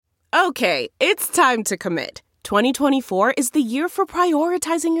Okay, it's time to commit. 2024 is the year for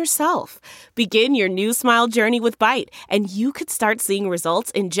prioritizing yourself. Begin your new smile journey with Byte, and you could start seeing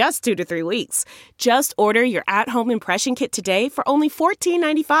results in just 2 to 3 weeks. Just order your at-home impression kit today for only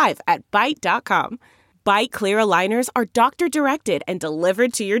 $14.95 at Byte.com. Byte Clear aligners are doctor-directed and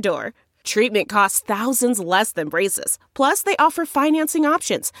delivered to your door. Treatment costs thousands less than braces. Plus, they offer financing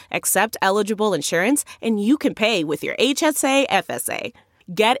options, accept eligible insurance, and you can pay with your HSA, FSA.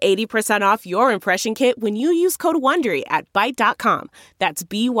 Get 80% off your impression kit when you use code WONDERY at Byte.com. That's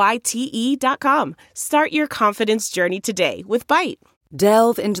BYTE.com. Start your confidence journey today with Byte.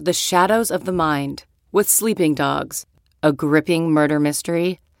 Delve into the shadows of the mind with Sleeping Dogs, a gripping murder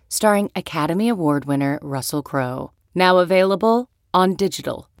mystery starring Academy Award winner Russell Crowe. Now available on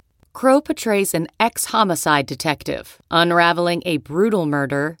digital. Crowe portrays an ex-homicide detective unraveling a brutal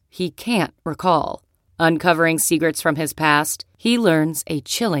murder he can't recall. Uncovering secrets from his past, he learns a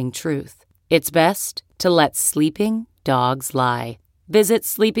chilling truth. It's best to let sleeping dogs lie. Visit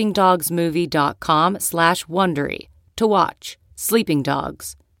sleepingdogsmovie.com/Wondery to watch Sleeping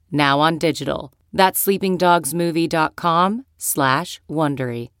Dogs, now on digital. That's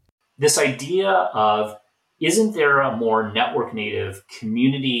sleepingdogsmovie.com/Wondery. This idea of, isn't there a more network native,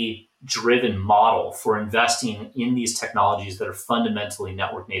 community driven model for investing in these technologies that are fundamentally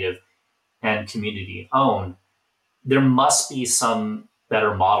network native and community owned? There must be some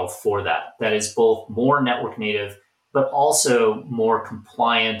better model for that is both more network native, but also more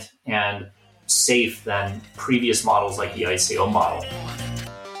compliant and safe than previous models like the ICO model.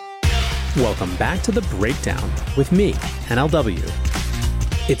 Welcome back to The Breakdown with me, NLW.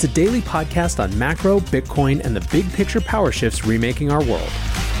 It's a daily podcast on macro, Bitcoin, and the big picture power shifts remaking our world.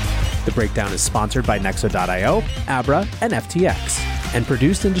 The Breakdown is sponsored by Nexo.io, Abra, and FTX, and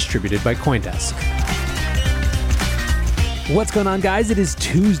produced and distributed by CoinDesk. What's going on, guys? It is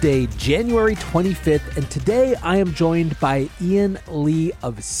Tuesday, January 25th, and today I am joined by Ian Lee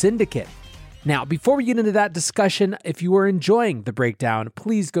of Syndicate. Now, before we get into that discussion, if you are enjoying The Breakdown,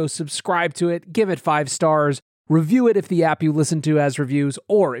 please go subscribe to it, give it 5 stars, review it if the app you listen to has reviews,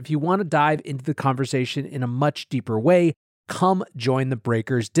 or if you want to dive into the conversation in a much deeper way, come join the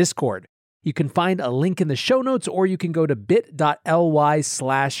Breakers Discord. You can find a link in the show notes, or you can go to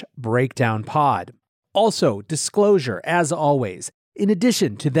bit.ly/breakdownpod. Also, disclosure, as always, in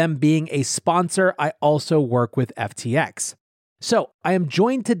addition to them being a sponsor, I also work with FTX. So I am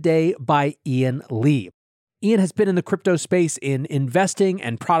joined today by Ian Lee. Ian has been in the crypto space in investing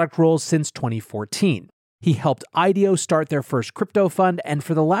and product roles since 2014. He helped IDEO start their first crypto fund, and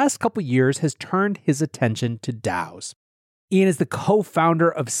for the last couple years has turned his attention to DAOs. Ian is the co-founder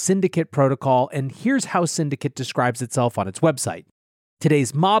of Syndicate Protocol, and here's how Syndicate describes itself on its website.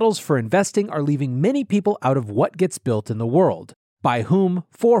 Today's models for investing are leaving many people out of what gets built in the world, by whom,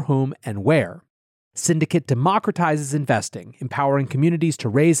 for whom, and where. Syndicate democratizes investing, empowering communities to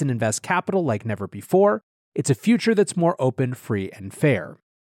raise and invest capital like never before. It's a future that's more open, free, and fair.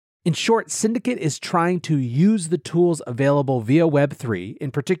 In short, Syndicate is trying to use the tools available via Web3,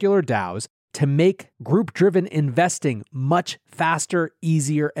 in particular DAOs, to make group-driven investing much faster,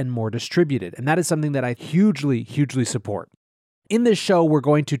 easier, and more distributed. And that is something that I hugely support. In this show, we're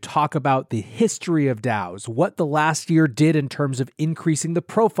going to talk about the history of DAOs, what the last year did in terms of increasing the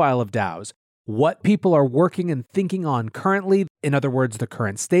profile of DAOs, what people are working and thinking on currently, in other words, the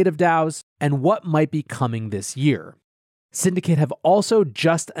current state of DAOs, and what might be coming this year. Syndicate have also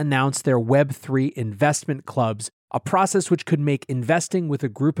just announced their Web3 investment clubs, a process which could make investing with a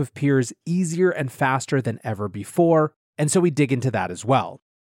group of peers easier and faster than ever before, and so we dig into that as well.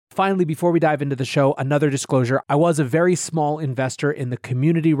 Finally, before we dive into the show, another disclosure. I was a very small investor in the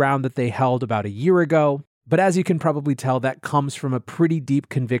community round that they held about a year ago, but as you can probably tell, that comes from a pretty deep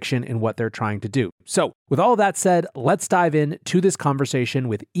conviction in what they're trying to do. So, with all that said, let's dive into this conversation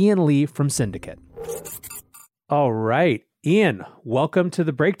with Ian Lee from Syndicate. All right, Ian, welcome to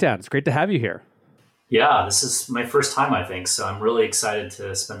The Breakdown. It's great to have you here. Yeah, this is my first time, I think, so I'm really excited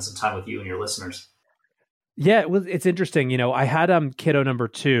to spend some time with you and your listeners. Yeah, it's interesting. You know, I had kiddo number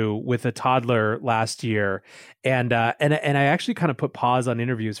 2 with a toddler last year, and I actually kind of put pause on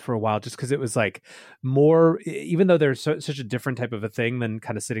interviews for a while just because it was like more, even though they're such a different type of a thing than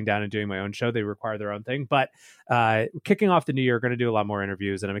kind of sitting down and doing my own show, they require their own thing. But kicking off the new year, going to do a lot more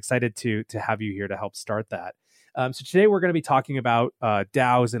interviews, and I'm excited to have you here to help start that. So today we're going to be talking about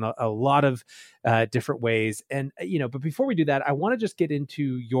DAOs in a lot of different ways. And, but before we do that, I want to just get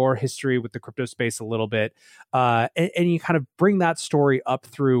into your history with the crypto space a little bit. And you kind of bring that story up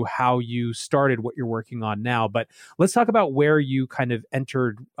through how you started what you're working on now. But let's talk about where you kind of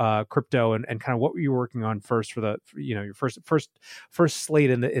entered crypto and kind of what you were working on first for your first slate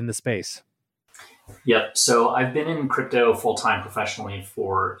in the space. Yep. So I've been in crypto full-time professionally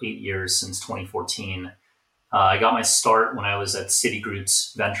for 8 years, since 2014. I got my start when I was at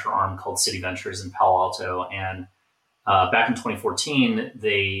Citigroup's venture arm called Citi Ventures in Palo Alto. And back in 2014,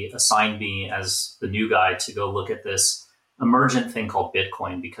 they assigned me as the new guy to go look at this emergent thing called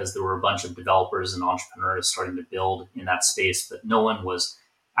Bitcoin, because there were a bunch of developers and entrepreneurs starting to build in that space, but no one was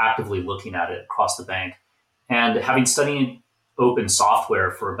actively looking at it across the bank. And having studied open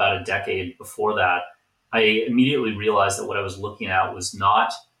software for about a decade before that, I immediately realized that what I was looking at was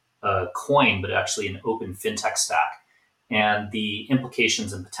not a coin, but actually an open fintech stack. And the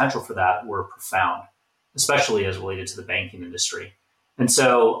implications and potential for that were profound, especially as related to the banking industry. And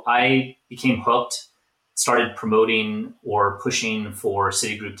so I became hooked, started promoting or pushing for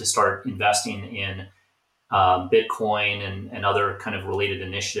Citigroup to start investing in Bitcoin and other kind of related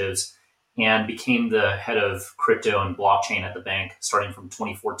initiatives, and became the head of crypto and blockchain at the bank, starting from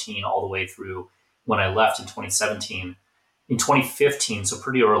 2014 all the way through when I left in 2017. In 2015, so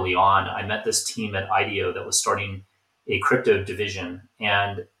pretty early on, I met this team at IDEO that was starting a crypto division.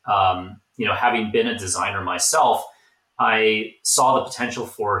 And, having been a designer myself, I saw the potential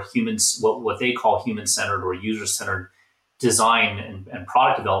for humans, what they call human-centered or user-centered design and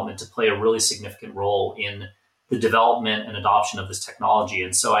product development to play a really significant role in the development and adoption of this technology.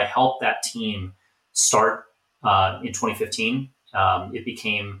 And so I helped that team start in 2015. It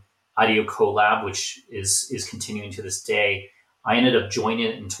became IDEO Collab, which is continuing to this day. I ended up joining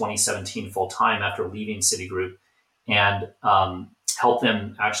it in 2017 full time after leaving Citigroup, and helped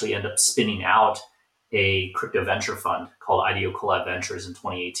them actually end up spinning out a crypto venture fund called IDEO Collab Ventures in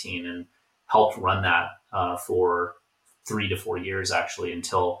 2018, and helped run that for 3 to 4 years actually,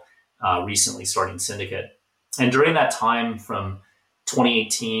 until recently starting Syndicate. And during that time from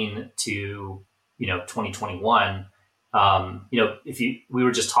 2018 to 2021, we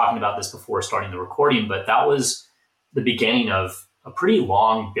were just talking about this before starting the recording, but that was the beginning of a pretty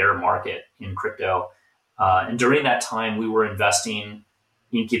long bear market in crypto. And during that time, we were investing,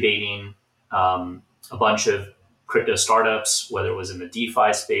 incubating a bunch of crypto startups, whether it was in the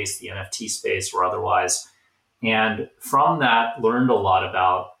DeFi space, the NFT space, or otherwise. And from that, learned a lot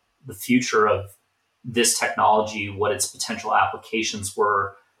about the future of this technology, what its potential applications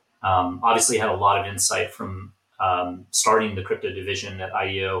were. Obviously had a lot of insight from starting the crypto division at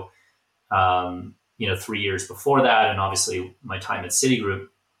IDEO, 3 years before that, and obviously my time at Citigroup.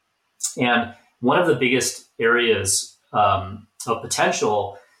 And one of the biggest areas of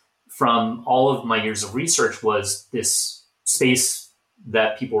potential from all of my years of research was this space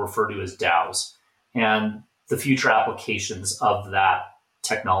that people refer to as DAOs and the future applications of that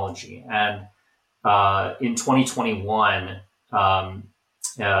technology. And in 2021,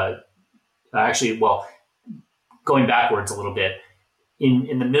 going backwards a little bit,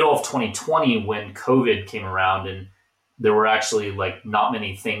 in the middle of 2020, when COVID came around and there were actually not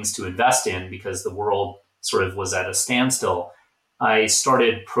many things to invest in because the world sort of was at a standstill, I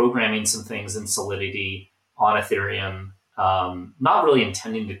started programming some things in Solidity on Ethereum, not really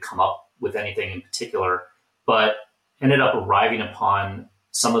intending to come up with anything in particular, but ended up arriving upon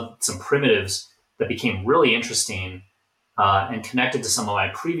some primitives that became really interesting and connected to some of my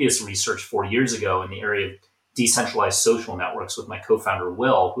previous research 4 years ago in the area of decentralized social networks with my co-founder,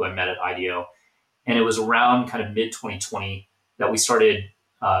 Will, who I met at IDEO. And it was around kind of mid-2020 that we started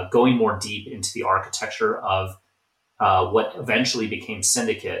going more deep into the architecture of what eventually became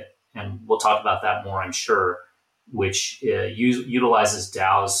Syndicate. And we'll talk about that more, I'm sure, which utilizes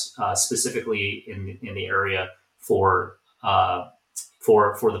DAOs specifically in the area for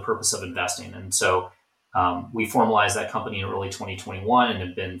the purpose of investing. And so we formalized that company in early 2021 and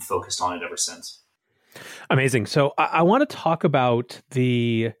have been focused on it ever since. Amazing. So I want to talk about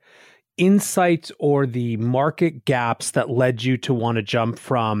the insights or the market gaps that led you to want to jump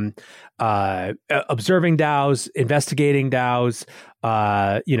from observing DAOs, investigating DAOs,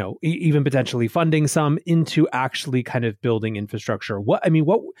 even potentially funding some, into actually kind of building infrastructure.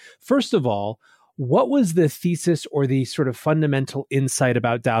 First of all, what was the thesis or the sort of fundamental insight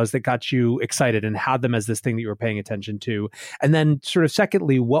about DAOs that got you excited and had them as this thing that you were paying attention to? And then sort of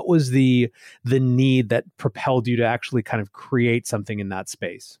secondly, what was the need that propelled you to actually kind of create something in that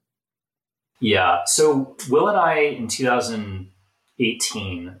space? Yeah. So Will and I in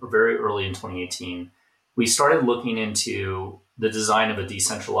 2018, or very early in 2018, we started looking into the design of a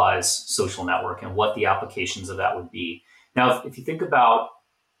decentralized social network and what the applications of that would be. Now, if you think about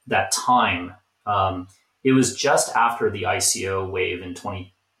that time, it was just after the ICO wave in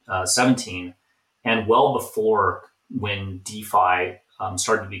 2017 and well before when DeFi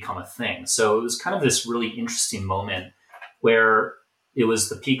started to become a thing. So it was kind of this really interesting moment where it was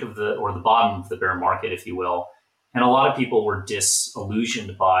the peak of the bottom of the bear market, if you will. And a lot of people were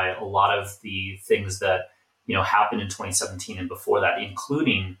disillusioned by a lot of the things that, happened in 2017 and before that,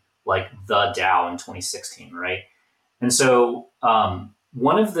 including like the DAO in 2016, right? And so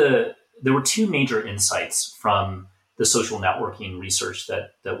there were two major insights from the social networking research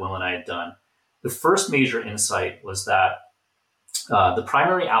that Will and I had done. The first major insight was that the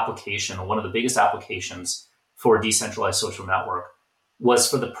primary application, or one of the biggest applications for a decentralized social network,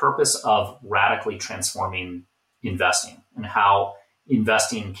 was for the purpose of radically transforming investing and how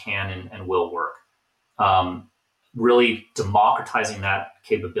investing can and will work. Really democratizing that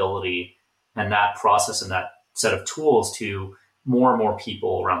capability and that process and that set of tools to more and more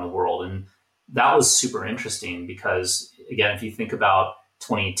people around the world. And that was super interesting because, again, if you think about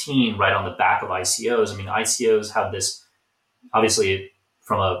 2018, right on the back of ICOs, I mean, ICOs have this, obviously,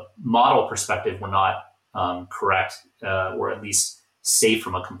 from a model perspective, we're not correct, or at least safe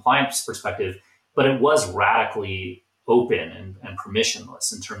from a compliance perspective, but it was radically open and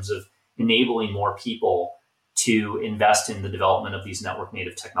permissionless in terms of enabling more people to invest in the development of these network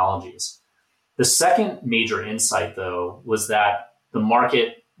native technologies. The second major insight, though, was that the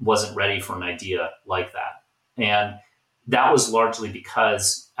market wasn't ready for an idea like that. And that was largely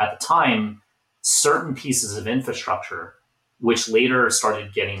because at the time, certain pieces of infrastructure, which later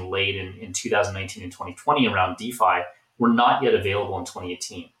started getting laid in 2019 and 2020 around DeFi, were not yet available in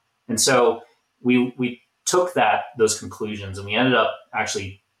 2018. And so we took those conclusions and we ended up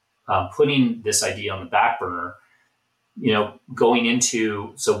actually putting this idea on the back burner,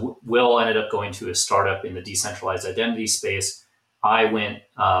 so Will ended up going to a startup in the decentralized identity space. I went,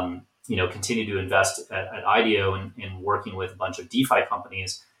 continued to invest at IDEO and working with a bunch of DeFi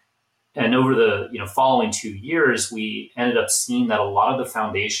companies. And over the following 2 years, we ended up seeing that a lot of the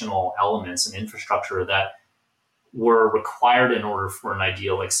foundational elements and infrastructure that were required in order for an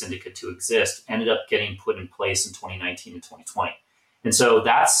idea like Syndicate to exist ended up getting put in place in 2019 and 2020. And so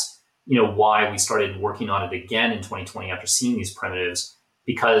that's why we started working on it again in 2020 after seeing these primitives,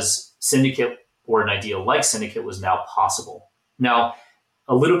 because Syndicate, or an idea like Syndicate, was now possible. Now,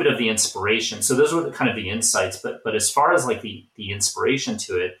 a little bit of the inspiration. So those were kind of the insights, but as far as like the inspiration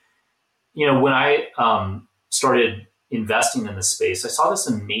to it, when I started investing in this space, I saw this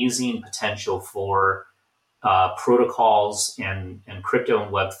amazing potential for protocols and crypto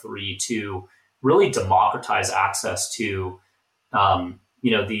and Web3 to really democratize access to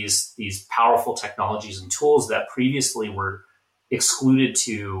these powerful technologies and tools that previously were excluded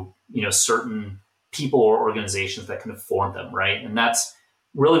to certain people or organizations that can afford them, right? And that's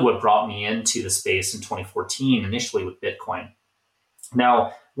really what brought me into the space in 2014, initially with Bitcoin.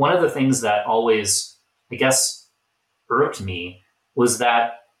 Now, one of the things that always, I guess, irked me was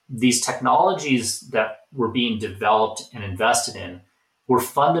that these technologies that were being developed and invested in were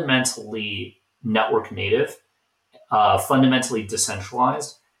fundamentally network native, fundamentally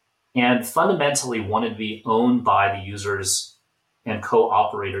decentralized, and fundamentally wanted to be owned by the users and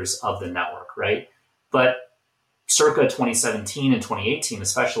co-operators of the network, right? But circa 2017 and 2018,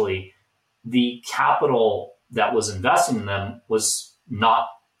 especially, the capital that was invested in them was not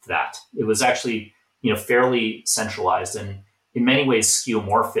that. It was actually, fairly centralized and in many ways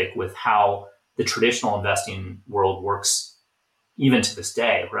skeuomorphic with how the traditional investing world works even to this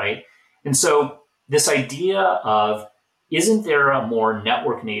day, right? And so this idea of, isn't there a more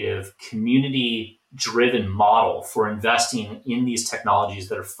network native, community driven model for investing in these technologies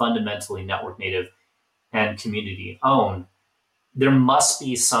that are fundamentally network native and community owned? There must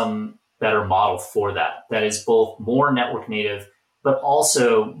be some better model for that is both more network native, but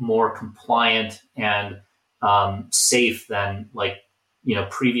also more compliant and safe than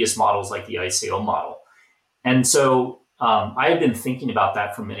previous models like the ICO model. And so I have been thinking about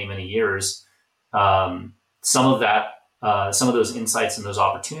that for many, many years. Some of those insights and those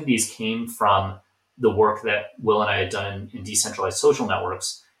opportunities came from the work that Will and I had done in decentralized social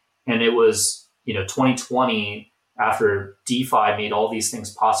networks. And it was, 2020, after DeFi made all these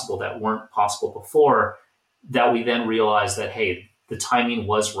things possible that weren't possible before, that we then realized that, hey, the timing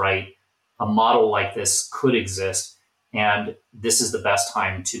was right. A model like this could exist. And this is the best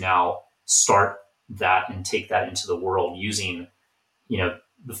time to now start that and take that into the world using,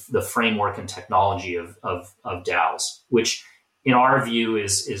 the framework and technology of DAOs, which in our view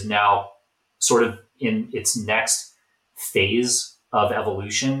is now sort of in its next phase of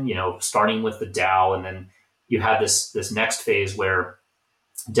evolution, starting with the DAO, and then you had this next phase where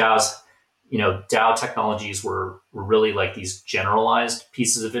DAOs, DAO technologies were really like these generalized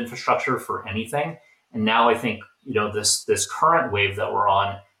pieces of infrastructure for anything. And now I think, this current wave that we're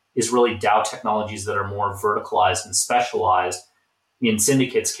on is really DAO technologies that are more verticalized and specialized. In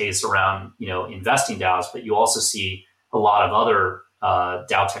Syndicate's case around, investing DAOs, but you also see a lot of other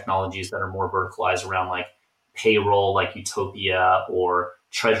DAO technologies that are more verticalized around like payroll, like Utopia, or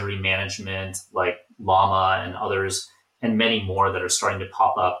treasury management, like Llama and others, and many more that are starting to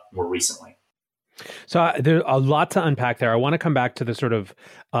pop up more recently. So there's a lot to unpack there. I want to come back to the sort of,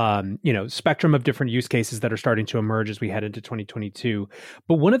 spectrum of different use cases that are starting to emerge as we head into 2022.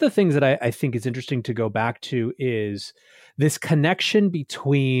 But one of the things that I think is interesting to go back to is this connection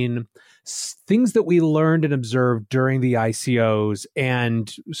between things that we learned and observed during the ICOs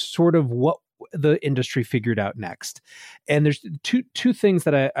and sort of what the industry figured out next. And there's two things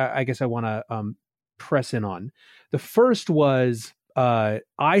that I guess I want to press in on. The first was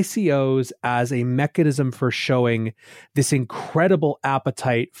ICOs as a mechanism for showing this incredible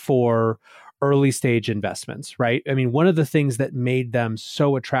appetite for early stage investments, right? I mean, one of the things that made them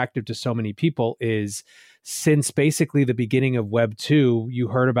so attractive to so many people is since basically the beginning of Web 2, you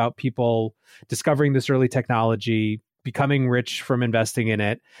heard about people discovering this early technology, becoming rich from investing in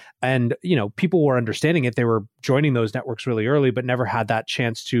it. And, people were understanding it. They were joining those networks really early, but never had that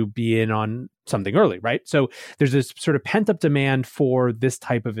chance to be in on something early, right? So there's this sort of pent up demand for this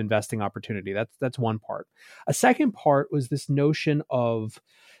type of investing opportunity. That's one part. A second part was this notion of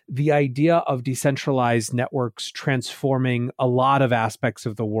the idea of decentralized networks transforming a lot of aspects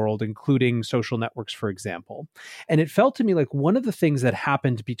of the world, including social networks, for example. And it felt to me like one of the things that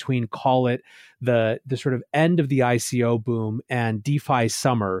happened between, call it the sort of end of the ICO boom and DeFi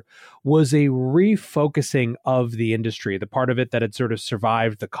summer, was a refocusing of the industry, the part of it that had sort of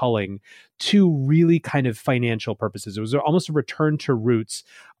survived the culling, to really kind of financial purposes. It was almost a return to roots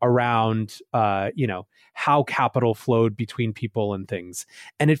around, how capital flowed between people and things.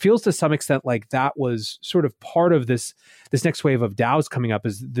 And it feels to some extent like that was sort of part of this next wave of DAOs coming up,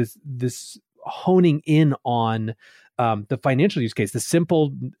 is this honing in on the financial use case, the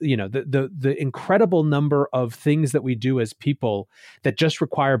simple, the incredible number of things that we do as people that just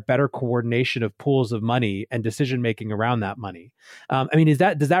require better coordination of pools of money and decision making around that money. Does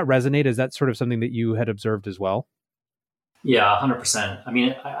that resonate? Is that sort of something that you had observed as well? Yeah, 100%. I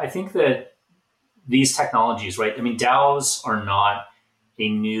mean, I think that these technologies, right? I mean, DAOs are not a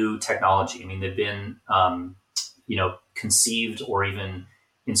new technology. I mean, they've been, conceived or even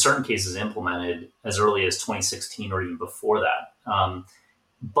in certain cases implemented as early as 2016 or even before that.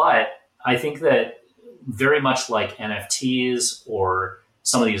 But I think that very much like NFTs or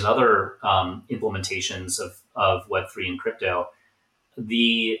some of these other implementations of Web3 and crypto,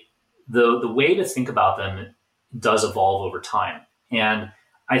 the way to think about them does evolve over time. And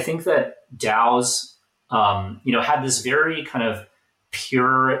I think that DAOs, had this very kind of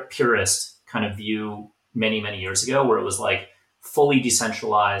purist kind of view many, many years ago, where it was like fully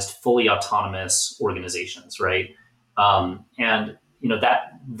decentralized, fully autonomous organizations, right? That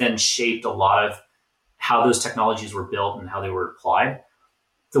then shaped a lot of how those technologies were built and how they were applied.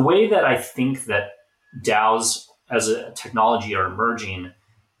 The way that I think that DAOs as a technology are emerging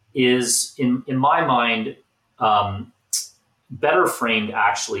is, in my mind, better framed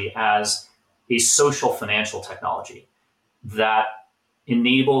actually as a social financial technology that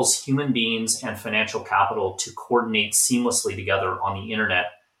enables human beings and financial capital to coordinate seamlessly together on the internet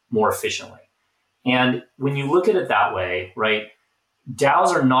more efficiently. And when you look at it that way, right, DAOs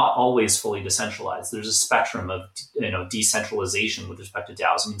are not always fully decentralized. There's a spectrum of decentralization with respect to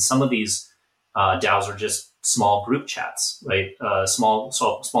DAOs. I mean, some of these DAOs are just small group chats, right? Small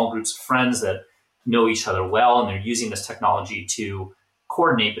groups of friends that know each other well, and they're using this technology to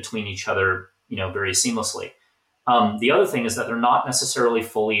coordinate between each other, very seamlessly. The other thing is that they're not necessarily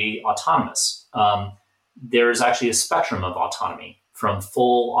fully autonomous. There's actually a spectrum of autonomy, from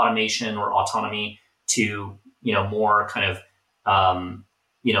full automation or autonomy to, more kind of,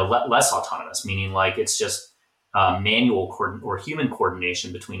 less autonomous, meaning like it's just manual or human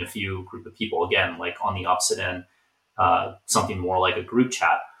coordination between a few group of people. Again, like on the opposite end, something more like a group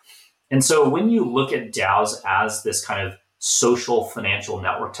chat. And so when you look at DAOs as this kind of social financial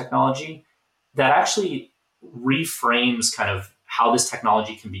network technology, that actually reframes kind of how this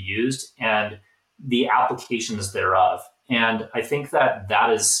technology can be used and the applications thereof. And I think that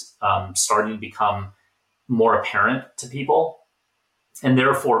is starting to become more apparent to people, and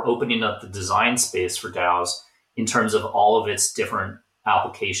therefore opening up the design space for DAOs in terms of all of its different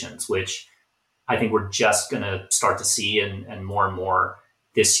applications, which I think we're just going to start to see and more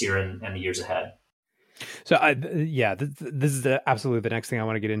this year and the years ahead. So this is absolutely the next thing I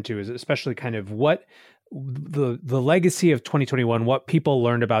want to get into, is especially kind of what the legacy of 2021, what people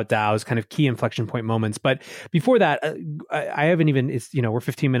learned about DAOs, kind of key inflection point moments. But before that, I haven't even, we're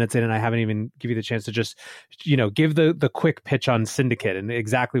 15 minutes in and I haven't even give you the chance to just, give the quick pitch on Syndicate and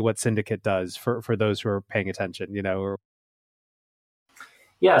exactly what Syndicate does for those who are paying attention,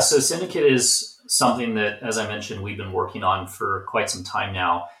 Yeah, so Syndicate is something that, as I mentioned, we've been working on for quite some time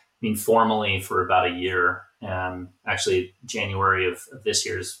now. I mean, formally for about a year. Actually, January of this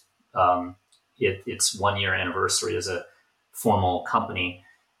year's its 1 year anniversary as a formal company.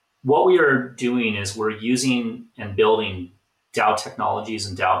 What we are doing is we're using and building DAO technologies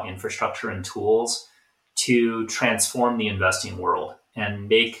and DAO infrastructure and tools to transform the investing world and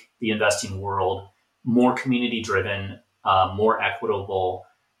make the investing world more community driven, more equitable,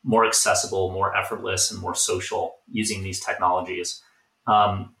 more accessible, more effortless, and more social using these technologies.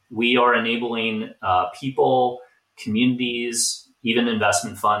 We are enabling people, communities, even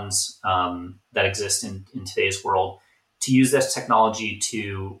investment funds that exist in today's world to use this technology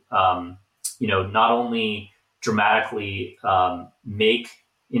to, not only dramatically make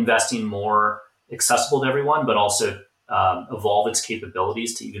investing more accessible to everyone, but also evolve its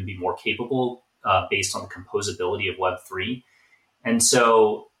capabilities to even be more capable based on the composability of Web3. And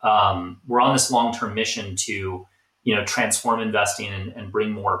so we're on this long-term mission to, transform investing and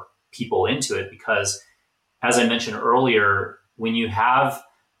bring more people into it, because as I mentioned earlier, when you have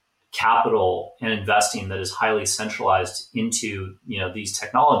capital and investing that is highly centralized into, these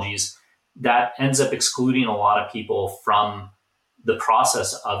technologies, that ends up excluding a lot of people from the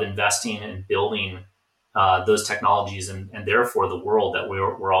process of investing and building those technologies and therefore the world that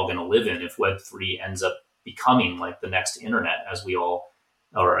we're all going to live in if Web3 ends up becoming like the next internet, as we all,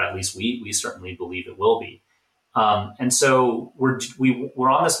 or at least we certainly believe it will be. And so we're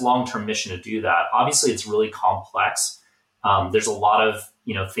on this long-term mission to do that. Obviously, it's really complex. There's a lot of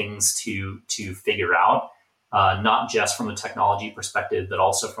things to figure out, not just from a technology perspective, but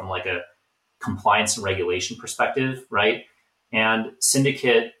also from like a compliance and regulation perspective, right? And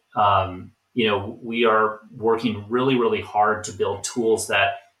Syndicate, we are working really, really hard to build tools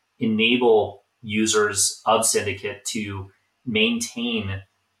that enable users of Syndicate to maintain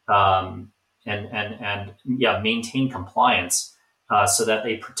maintain compliance so that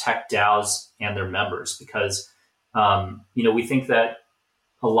they protect DAOs and their members. Because we think that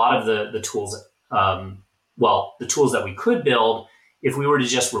a lot of the tools, the tools that we could build, if we were to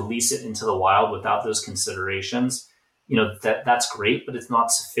just release it into the wild without those considerations, that's great, but it's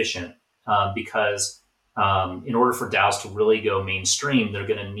not sufficient because in order for DAOs to really go mainstream, they're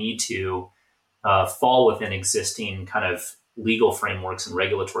going to need to fall within existing kind of legal frameworks and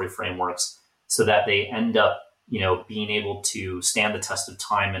regulatory frameworks so that they end up, being able to stand the test of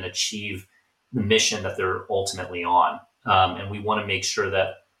time and achieve the mission that they're ultimately on. And we want to make sure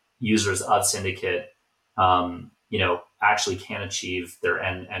that users of Syndicate, actually can achieve their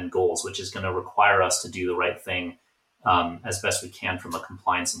end goals, which is going to require us to do the right thing as best we can from a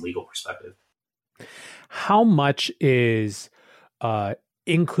compliance and legal perspective. How much is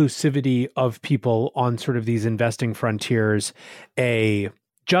inclusivity of people on sort of these investing frontiers a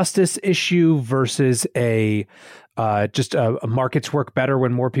justice issue versus a markets work better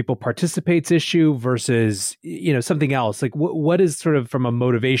when more people participates issue versus something else? Like what is sort of from a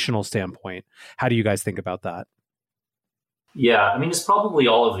motivational standpoint, how do you guys think about that? Yeah, I mean, it's probably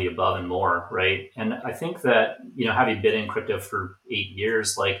all of the above and more, right? And I think that, having been in crypto for 8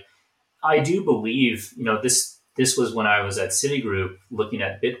 years, like I do believe, this was when I was at Citigroup looking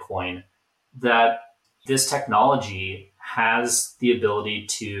at Bitcoin, that this technology has the ability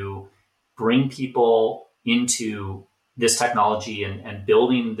to bring people into this technology and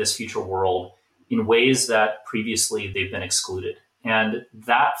building this future world in ways that previously they've been excluded. And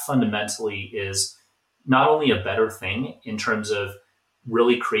that fundamentally is not only a better thing in terms of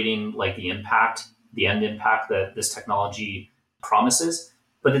really creating like the end impact that this technology promises,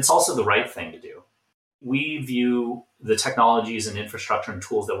 but it's also the right thing to do. We view the technologies and infrastructure and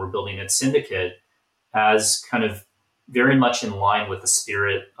tools that we're building at Syndicate as kind of very much in line with the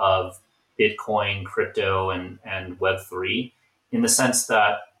spirit of Bitcoin, crypto, and Web3, in the sense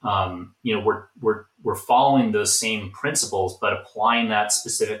that we're following those same principles, but applying that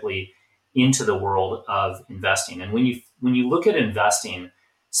specifically into the world of investing. And when you look at investing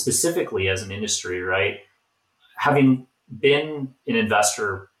specifically as an industry, right, having been an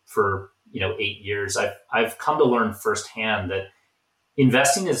investor for 8 years, I've come to learn firsthand that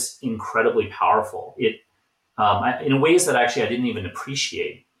investing is incredibly powerful. It in ways that actually I didn't even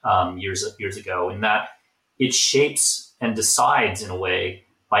appreciate years ago, in that it shapes and decides in a way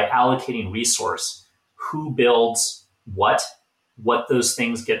by allocating resource who builds what those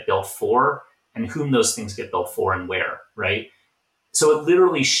things get built for, and whom those things get built for and where, right? So it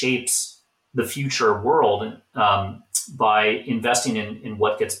literally shapes the future world by investing in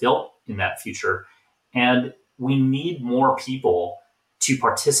what gets built in that future. And we need more people to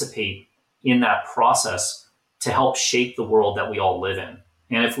participate in that process to help shape the world that we all live in.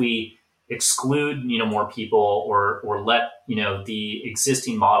 And if we exclude, more people, or let, the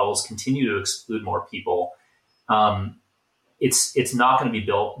existing models continue to exclude more people, it's not going to be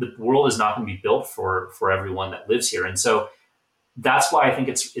built. The world is not going to be built for everyone that lives here. And so that's why I think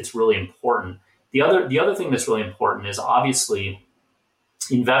it's really important. The other thing that's really important is obviously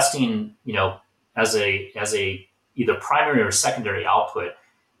investing, as a either primary or secondary output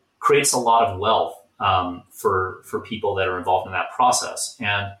creates a lot of wealth for people that are involved in that process.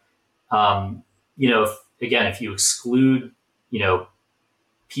 And if you exclude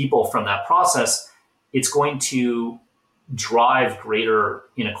people from that process, it's going to drive greater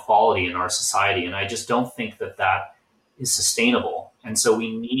inequality in our society. And I just don't think that is sustainable. And so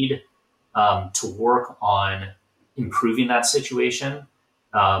we need to work on improving that situation,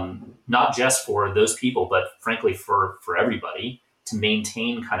 not just for those people, but frankly for everybody, to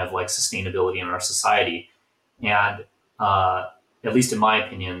maintain kind of like sustainability in our society. And at least in my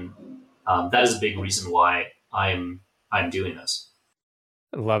opinion, that is a big reason why I'm doing this.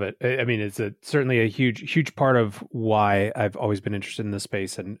 I love it. I mean, it's certainly a huge part of why I've always been interested in this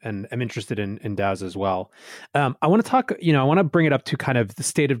space, and I'm interested in DAOs as well. I want to talk, I want to bring it up to kind of the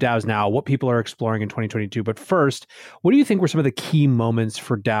state of DAOs now, what people are exploring in 2022. But first, what do you think were some of the key moments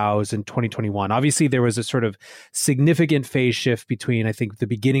for DAOs in 2021? Obviously, there was a sort of significant phase shift between, I think, the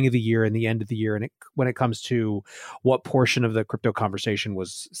beginning of the year and the end of the year, and when it comes to what portion of the crypto conversation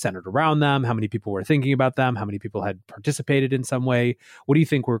was centered around them, how many people were thinking about them, how many people had participated in some way. What do you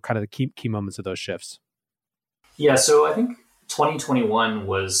think were kind of the key moments of those shifts? Yeah, so I think 2021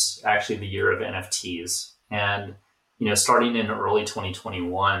 was actually the year of NFTs. And, starting in early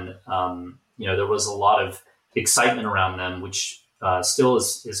 2021, there was a lot of excitement around them, which still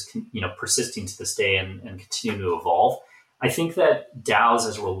is persisting to this day and continue to evolve. I think that DAOs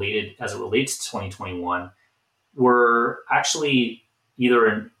as it relates to 2021 were actually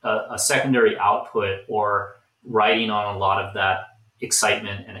either a secondary output or riding on a lot of that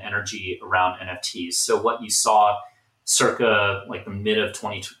excitement and energy around NFTs. So what you saw circa like the middle of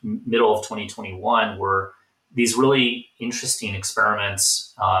 2021 were these really interesting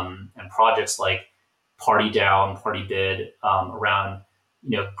experiments and projects like Party DAO and Party Bid around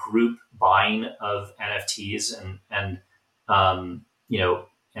group buying of NFTs and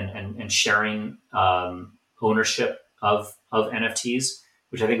sharing ownership of NFTs,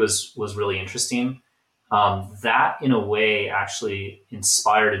 which I think was really interesting. That in a way actually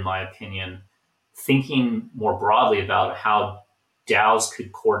inspired, in my opinion, thinking more broadly about how DAOs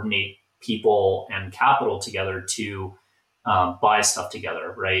could coordinate people and capital together to buy stuff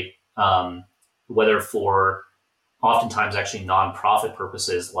together, right? Whether for oftentimes actually nonprofit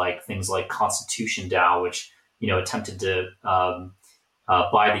purposes, like things like Constitution DAO, which attempted to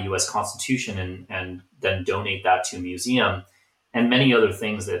buy the U.S. Constitution and then donate that to a museum, and many other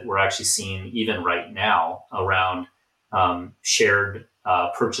things that we're actually seeing even right now around shared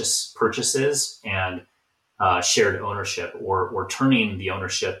purchases and shared ownership, or turning the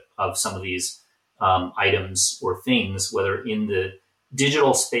ownership of some of these items or things, whether in the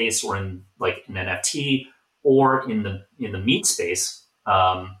digital space or in like an NFT or in the meat space,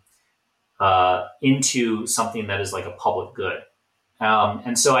 into something that is like a public good.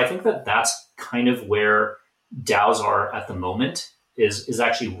 And so I think that's kind of where DAOs are at the moment, is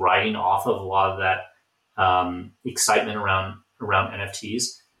actually riding off of a lot of that excitement around NFTs.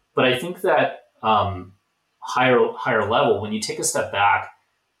 But I think that higher level, when you take a step back,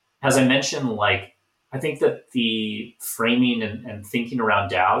 as I mentioned, I think that the framing and thinking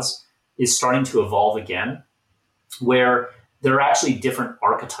around DAOs is starting to evolve again, where there are actually different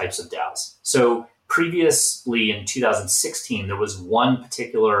archetypes of DAOs. So previously in 2016, there was one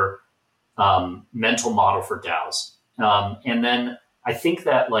particular mental model for DAOs. And then I think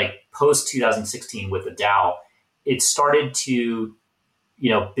that post 2016 with the DAO, it started to,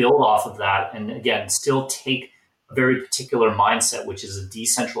 build off of that. And again, still take a very particular mindset, which is a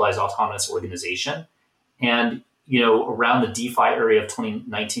decentralized autonomous organization. And, around the DeFi area of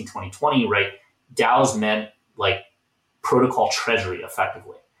 2019, 2020, right, DAOs meant protocol treasury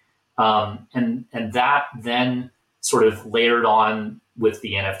effectively. And that then sort of layered on with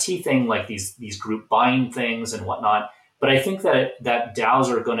the NFT thing, like these group buying things and whatnot. But I think that DAOs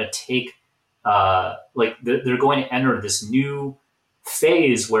are going to take, they're going to enter this new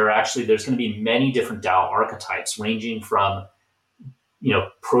phase where actually there's going to be many different DAO archetypes, ranging from,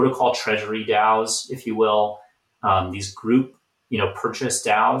 protocol treasury DAOs, if you will, these group, purchase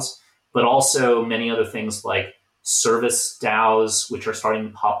DAOs, but also many other things like service DAOs, which are starting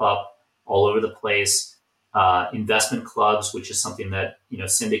to pop up all over the place, investment clubs, which is something that,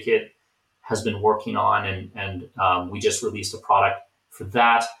 Syndicate has been working on, and we just released a product for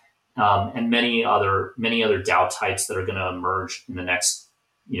that, and many other DAO types that are going to emerge in the next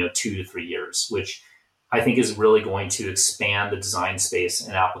 2 to 3 years, which I think is really going to expand the design space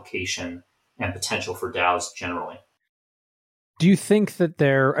and application and potential for DAOs generally. Do you think that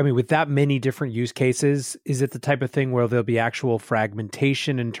with that many different use cases, is it the type of thing where there'll be actual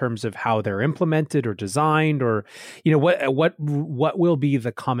fragmentation in terms of how they're implemented or designed, or, what will be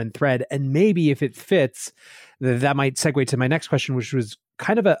the common thread? And maybe if it fits, that might segue to my next question, which was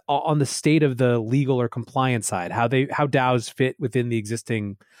kind of on the state of the legal or compliance side, how DAOs fit within the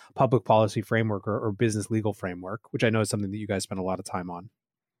existing public policy framework or business legal framework, which I know is something that you guys spend a lot of time on.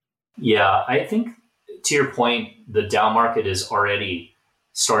 Yeah, I think, to your point, the DAO market is already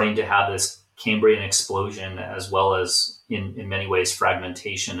starting to have this Cambrian explosion, as well as in many ways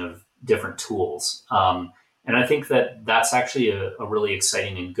fragmentation of different tools. And I think that that's actually a really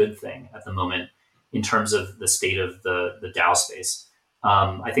exciting and good thing at the moment in terms of the state of the DAO space.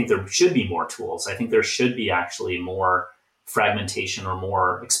 I think there should be more tools. I think there should be actually more fragmentation or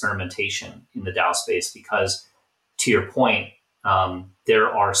more experimentation in the DAO space, because, to your point,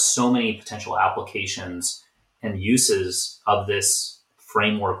 there are so many potential applications and uses of this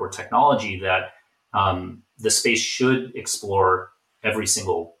framework or technology that the space should explore every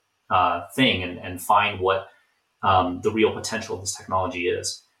single thing and find what the real potential of this technology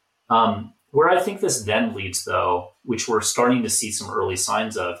is. Where I think this then leads, though, which we're starting to see some early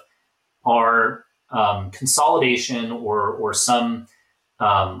signs of, are consolidation or some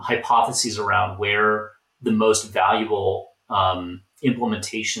hypotheses around where the most valuable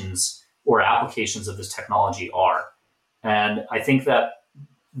implementations or applications of this technology are. And I think that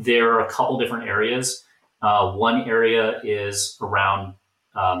there are a couple different areas. One area is around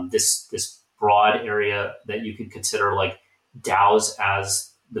this broad area that you could consider like DAOs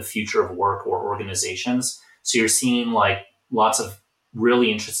as the future of work or organizations. So you're seeing like lots of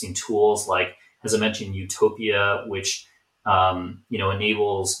really interesting tools, like, as I mentioned, Utopia, which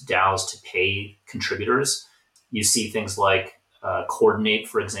enables DAOs to pay contributors. You see things like Coordinate,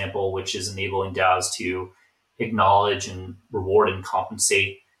 for example, which is enabling DAOs to acknowledge and reward and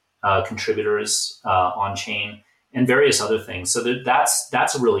compensate contributors on chain, and various other things. So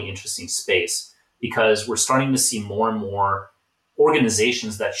that's a really interesting space, because we're starting to see more and more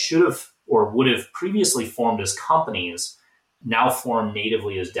organizations that should have or would have previously formed as companies now form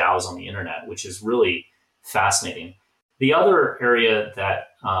natively as DAOs on the internet, which is really fascinating. The other area that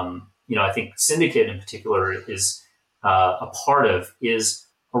I think Syndicate in particular is a part of is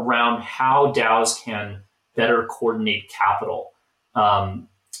around how DAOs can better coordinate capital,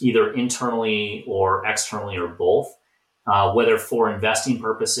 either internally or externally or both, whether for investing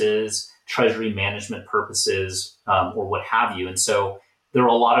purposes, treasury management purposes, or what have you. And so there are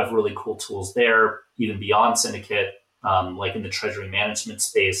a lot of really cool tools there, even beyond Syndicate, like in the treasury management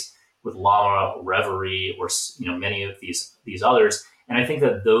space with Llama, Reverie, or many of these others. And I think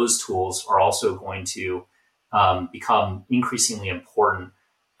that those tools are also going to become increasingly important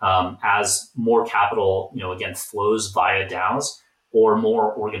as more capital, again, flows via DAOs, or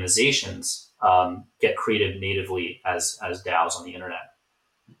more organizations get created natively as DAOs on the internet.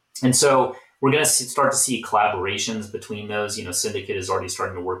 And so we're going to start to see collaborations between those. Syndicate is already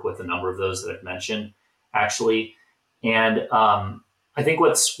starting to work with a number of those that I've mentioned, actually. And I think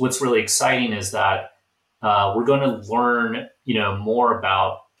what's really exciting is that we're going to learn, more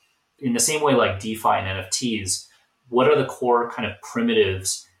about, in the same way like DeFi and NFTs, what are the core kind of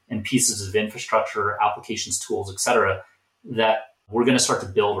primitives and pieces of infrastructure, applications, tools, et cetera, that we're going to start to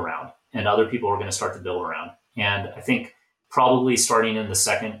build around, and other people are going to start to build around. And I think probably starting in the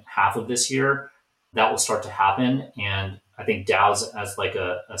second half of this year, that will start to happen. And I think DAOs as like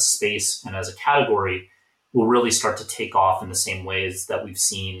a space and as a category will really start to take off in the same ways that we've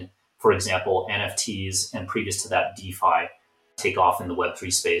seen, for example, NFTs and previous to that DeFi take off in the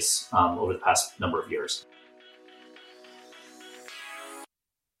Web3 space over the past number of years.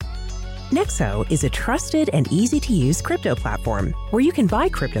 Nexo is a trusted and easy-to-use crypto platform where you can buy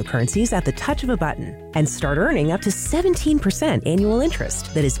cryptocurrencies at the touch of a button and start earning up to 17% annual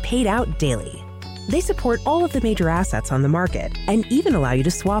interest that is paid out daily. They support all of the major assets on the market and even allow you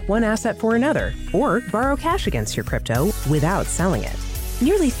to swap one asset for another or borrow cash against your crypto without selling it.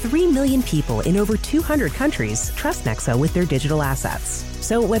 Nearly 3 million people in over 200 countries trust Nexo with their digital assets.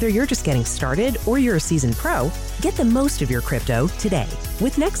 So whether you're just getting started or you're a seasoned pro, get the most of your crypto today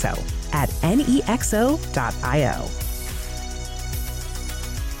with Nexo at nexo.io.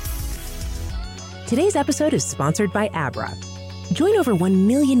 Today's episode is sponsored by Abra. Join over 1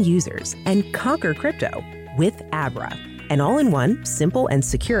 million users and conquer crypto with Abra, an all-in-one, simple, and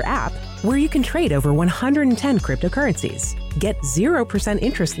secure app where you can trade over 110 cryptocurrencies, get 0%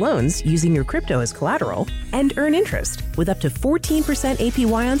 interest loans using your crypto as collateral, and earn interest with up to 14%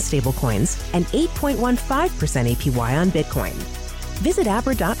 APY on stablecoins and 8.15% APY on Bitcoin. Visit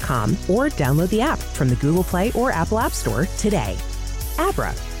Abra.com or download the app from the Google Play or Apple App Store today.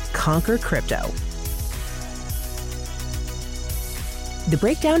 Abra, conquer crypto. The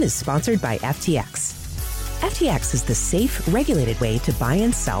Breakdown is sponsored by FTX. FTX is the safe, regulated way to buy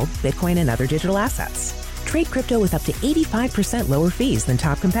and sell Bitcoin and other digital assets. Trade crypto with up to 85% lower fees than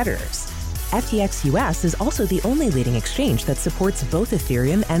top competitors. FTX US is also the only leading exchange that supports both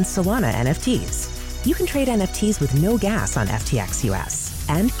Ethereum and Solana NFTs. You can trade NFTs with no gas on FTX US,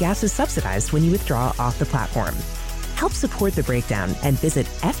 and gas is subsidized when you withdraw off the platform. Help support The Breakdown and visit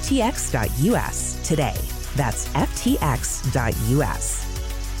ftx.us today. That's ftx.us.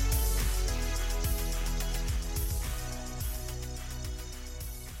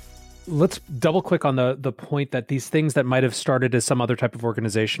 Let's double click on the point that these things that might have started as some other type of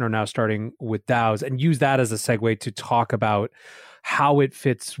organization are now starting with DAOs, and use that as a segue to talk about how it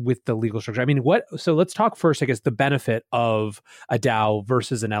fits with the legal structure. I mean, so let's talk first, I guess, the benefit of a DAO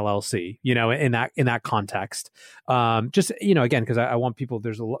versus an LLC, in that context. Just, again, because I want people,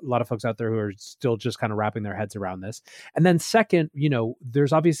 there's a lot of folks out there who are still just kind of wrapping their heads around this. And then second,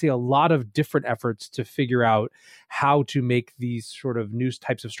 there's obviously a lot of different efforts to figure out how to make these sort of new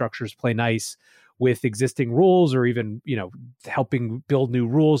types of structures play nice with existing rules, or even, helping build new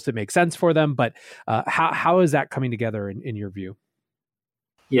rules that make sense for them. But how is that coming together in your view?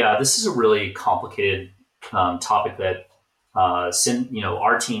 Yeah, this is a really complicated topic that our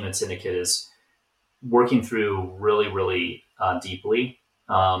team at Syndicate is working through really, really deeply.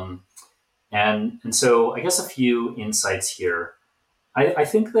 And so I guess a few insights here. I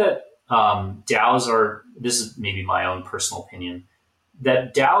think that DAOs are, this is maybe my own personal opinion,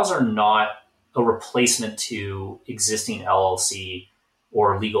 that DAOs are not a replacement to existing LLC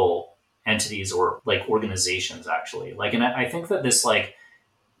or legal entities or like organizations, actually. And I think that this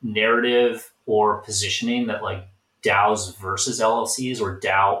narrative or positioning that DAOs versus LLCs or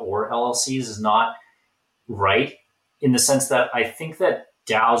DAO or LLCs is not right, in the sense that I think that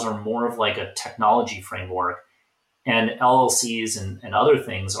DAOs are more of a technology framework, and LLCs and other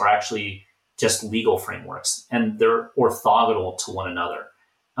things are actually just legal frameworks, and they're orthogonal to one another.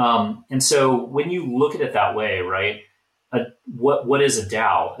 And so when you look at it that way, right, what is a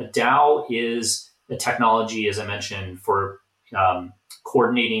DAO? A DAO is a technology, as I mentioned, for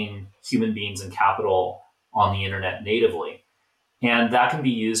coordinating human beings and capital on the internet natively. And that can be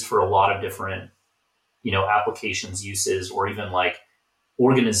used for a lot of different, applications, uses, or even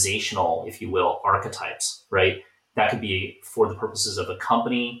organizational, if you will, archetypes, right? That could be for the purposes of a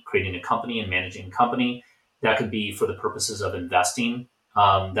company, creating a company and managing a company. That could be for the purposes of investing.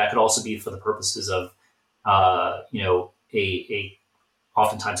 That could also be for the purposes of, a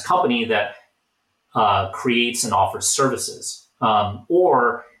oftentimes company that creates and offers services.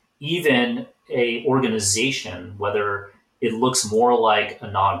 Or even a organization, whether it looks more like a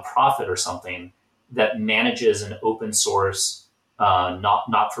nonprofit or something that manages an open source,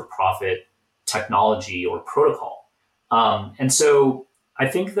 not-for-profit technology or protocol. And so I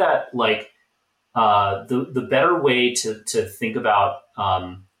think that the better way to think about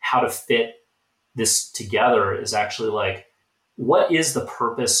how to fit this together is actually what is the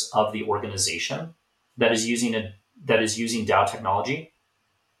purpose of the organization that is using DAO technology?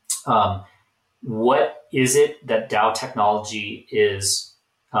 What is it that DAO technology is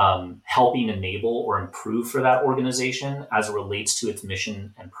helping enable or improve for that organization as it relates to its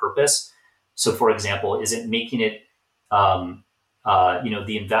mission and purpose? So, for example, is it making it,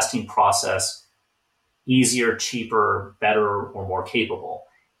 the investing process easier, cheaper, better, or more capable?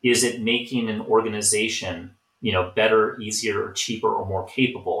 Is it making an organization, better, easier, or cheaper, or more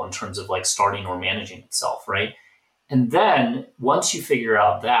capable in terms of starting or managing itself, right? And then once you figure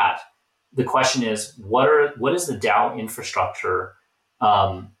out that, the question is, what is the DAO infrastructure?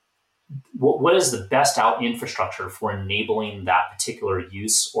 What is the best DAO infrastructure for enabling that particular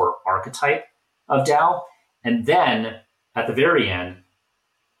use or archetype of DAO? And then at the very end,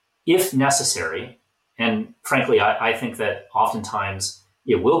 if necessary, and frankly, I think that oftentimes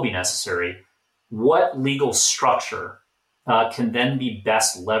it will be necessary, what legal structure can then be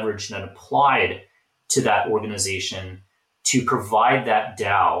best leveraged and applied to that organization to provide that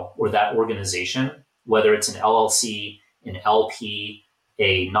DAO or that organization, whether it's an LLC, an LP,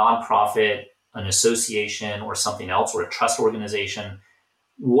 a nonprofit, an association, or something else, or a trust organization,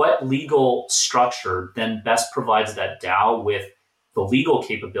 what legal structure then best provides that DAO with the legal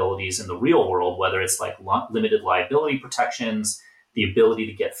capabilities in the real world, whether it's like limited liability protections, the ability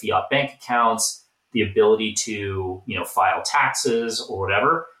to get fiat bank accounts, the ability to, file taxes or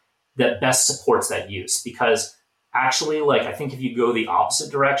whatever, that best supports that use. Because actually, like, I think if you go the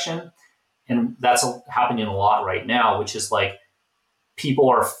opposite direction, and that's happening a lot right now, which is like people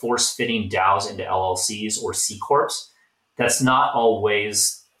are force fitting DAOs into LLCs or C Corps. That's not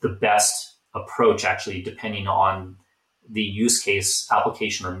always the best approach, actually, depending on the use case,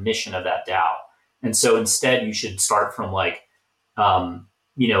 application, or mission of that DAO. And so instead, you should start from like,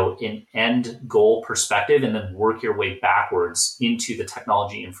 an end goal perspective, and then work your way backwards into the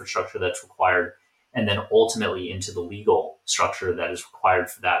technology infrastructure that's required, and then ultimately into the legal structure that is required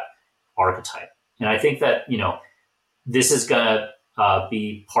for that archetype. And I think that, this is going to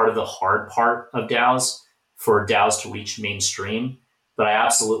be part of the hard part of DAOs, for DAOs to reach mainstream. But I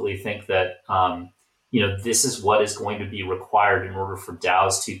absolutely think that, this is what is going to be required in order for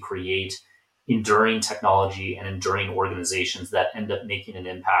DAOs to create enduring technology and enduring organizations that end up making an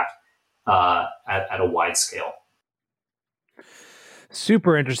impact at a wide scale.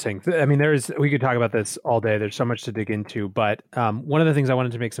 Super interesting. I mean, we could talk about this all day. There's so much to dig into, but one of the things I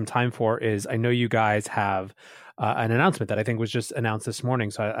wanted to make some time for is, I know you guys have an announcement that I think was just announced this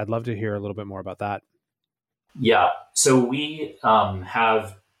morning. So I'd love to hear a little bit more about that. Yeah. So we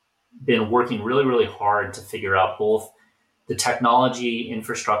have been working really, really hard to figure out both the technology,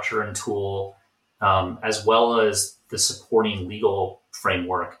 infrastructure, and tool, as well as the supporting legal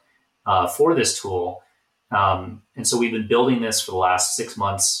framework for this tool. And so we've been building this for the last 6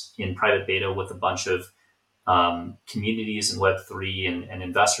 months in private beta with a bunch of communities in Web3 and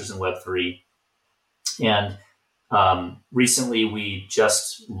investors in Web3. And recently we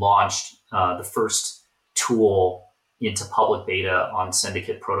just launched the first tool into public beta on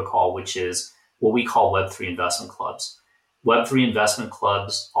Syndicate protocol, which is what we call Web3 investment clubs. Web3 investment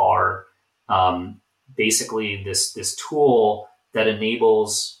clubs are basically this tool that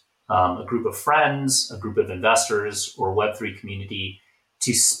enables a group of friends, a group of investors, or Web3 community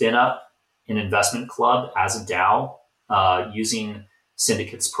to spin up an investment club as a DAO using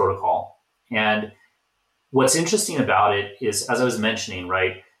Syndicate's protocol. And what's interesting about it is, as I was mentioning,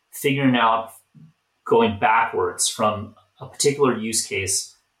 right, figuring out, going backwards from a particular use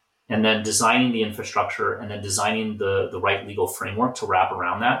case, and then designing the infrastructure, and then designing the right legal framework to wrap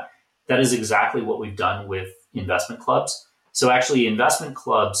around that. That is exactly what we've done with investment clubs. So actually, investment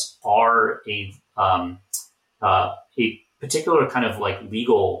clubs are a particular kind of like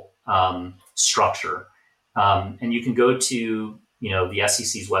legal structure, and you can go to the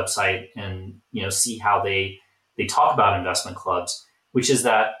SEC's website and see how they talk about investment clubs, which is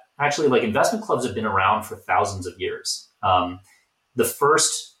that actually, like, investment clubs have been around for thousands of years. The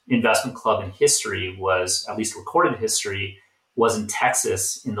first investment club in history was, at least recorded history, was in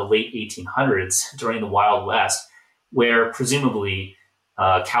Texas in the late 1800s during the Wild West, where presumably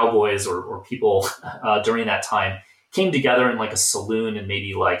cowboys or people during that time came together in like a saloon and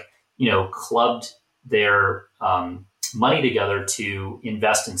maybe clubbed their money together to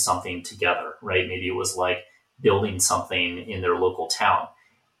invest in something together, right? Maybe it was like building something in their local town.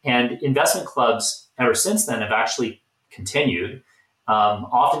 And investment clubs ever since then have actually continued.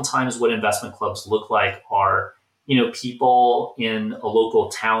 Oftentimes what investment clubs look like are, people in a local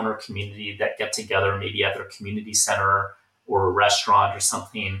town or community that get together, maybe at their community center or a restaurant or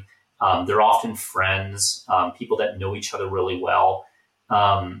something. They're often friends, people that know each other really well.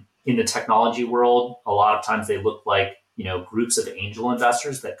 In the technology world, a lot of times they look like, groups of angel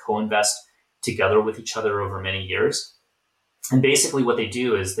investors that co-invest together with each other over many years. And basically what they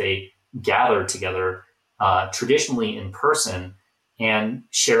do is they gather together, traditionally in person, and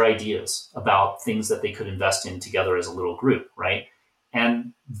share ideas about things that they could invest in together as a little group, right?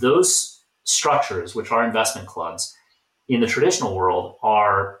 And those structures, which are investment clubs, in the traditional world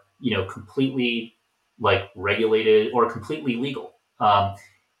are, completely regulated or completely legal. And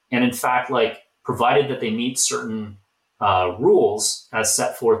in fact, provided that they meet certain rules as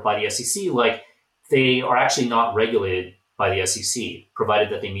set forth by the SEC, they are actually not regulated by the SEC,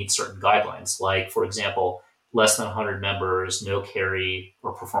 provided that they meet certain guidelines. Like, for example, less than 100 members, no carry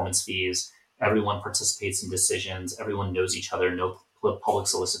or performance fees, everyone participates in decisions, everyone knows each other, no public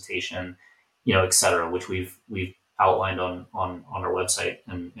solicitation, et cetera, which we've outlined on our website,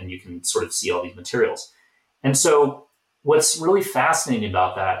 and you can sort of see all these materials. And so what's really fascinating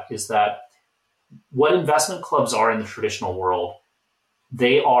about that is that what investment clubs are in the traditional world,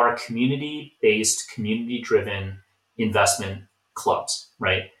 they are community-based, community-driven investment clubs,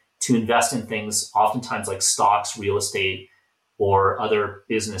 right? To invest in things oftentimes like stocks, real estate, or other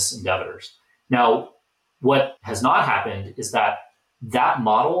business endeavors. Now, what has not happened is that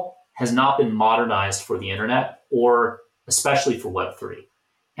model has not been modernized for the internet, or especially for Web3.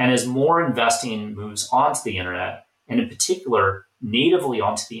 And as more investing moves onto the internet, and in particular, natively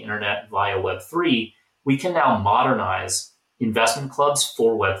onto the internet via Web3, we can now modernize investment clubs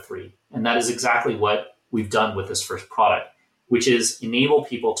for Web3. And that is exactly what we've done with this first product, which is enable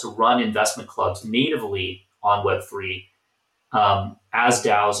people to run investment clubs natively on Web3 as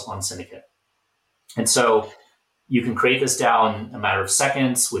DAOs on Syndicate. And so you can create this DAO in a matter of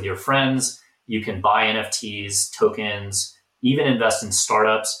seconds with your friends. You can buy NFTs, tokens, even invest in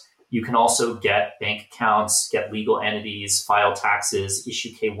startups. You can also get bank accounts, get legal entities, file taxes, issue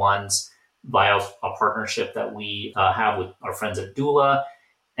K1s via a partnership that we have with our friends at Dula,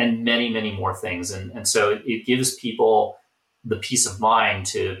 and many, many more things. And so it gives people the peace of mind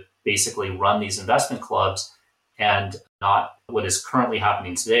to basically run these investment clubs, and not what is currently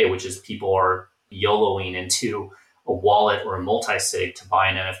happening today, which is people are YOLOing into a wallet or a multi-sig to buy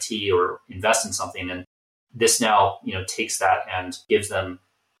an NFT or invest in something. And this now, takes that and gives them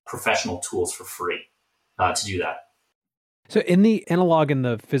professional tools for free to do that. So in the analog and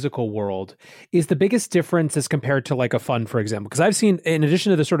the physical world, is the biggest difference as compared to like a fund, for example? Because I've seen, in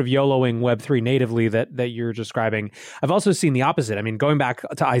addition to the sort of YOLOing Web3 natively that you're describing, I've also seen the opposite. I mean, going back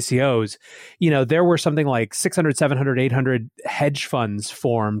to ICOs, there were something like 600, 700, 800 hedge funds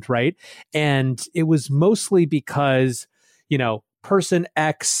formed, right? And it was mostly because, person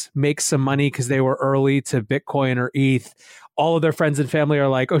X makes some money because they were early to Bitcoin or ETH. All of their friends and family are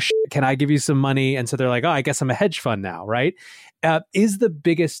like, oh, can I give you some money? And so they're like, oh, I guess I'm a hedge fund now, right? Is the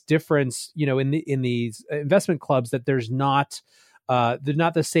biggest difference, in these investment clubs that there's not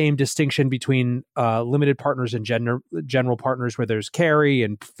the same distinction between limited partners and general partners where there's carry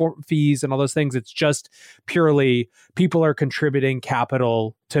and fees and all those things. It's just purely people are contributing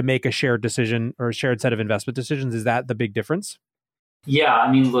capital to make a shared decision or a shared set of investment decisions. Is that the big difference? Yeah,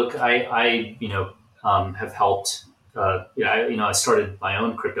 I mean, look, I have helped. I started my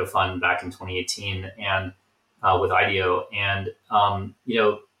own crypto fund back in 2018 and with IDEO, and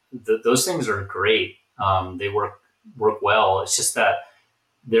those things are great. They work well. It's just that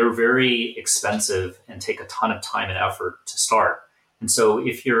they're very expensive and take a ton of time and effort to start. And so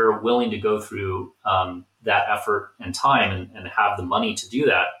if you're willing to go through that effort and time and have the money to do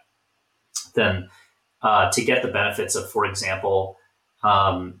that, then to get the benefits of, for example,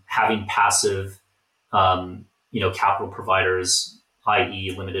 having passive capital providers,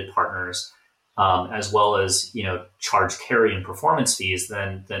 i.e. limited partners, as well as, charge carry and performance fees,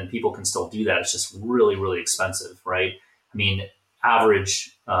 then people can still do that. It's just really, really expensive, right? I mean,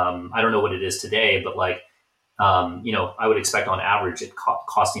 average, I don't know what it is today, but I would expect on average it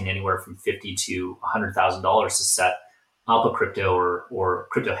costing anywhere from $50,000 to $100,000 to set up a crypto or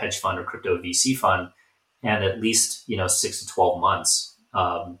crypto hedge fund or crypto VC fund, and at least, 6 to 12 months.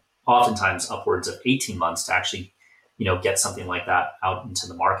 Oftentimes upwards of 18 months to actually, get something like that out into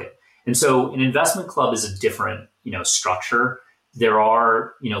the market. And so an investment club is a different, structure. There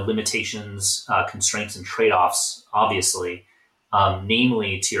are, limitations, constraints, and trade-offs, obviously,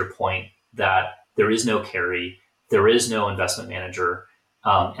 namely to your point that there is no carry, there is no investment manager,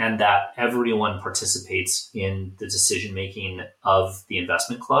 and that everyone participates in the decision-making of the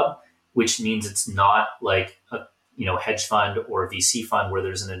investment club, which means it's not like a hedge fund or a VC fund where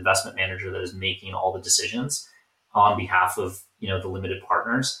there's an investment manager that is making all the decisions on behalf of, the limited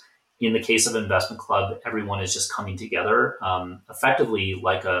partners. In the case of an investment club, everyone is just coming together, effectively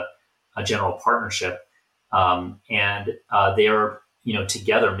like a general partnership. And they are,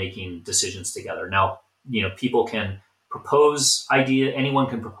 together making decisions together. Now, people can propose anyone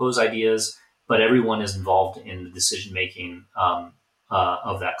can propose ideas, but everyone is involved in the decision-making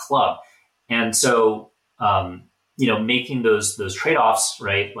of that club. And so, making those trade-offs,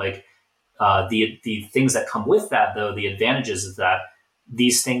 right? Like the things that come with that, though, the advantages is that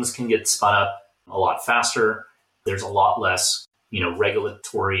these things can get spun up a lot faster. There's a lot less,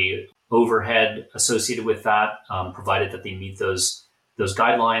 regulatory overhead associated with that, provided that they meet those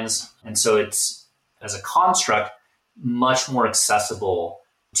guidelines. And so it's, as a construct, much more accessible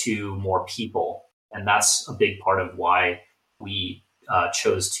to more people. And that's a big part of why we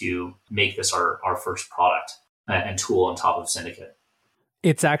chose to make this our first product and tool on top of Syndicate.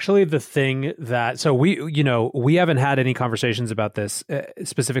 It's actually the thing that, so we haven't had any conversations about this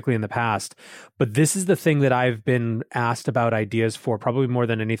specifically in the past, but this is the thing that I've been asked about ideas for probably more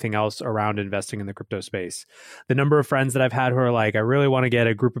than anything else around investing in the crypto space. The number of friends that I've had who are like, I really want to get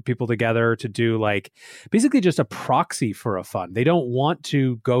a group of people together to do like basically just a proxy for a fund. They don't want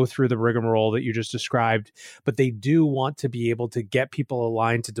to go through the rigmarole that you just described, but they do want to be able to get people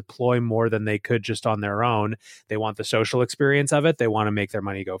aligned to deploy more than they could just on their own. They want the social experience of it. They want to make their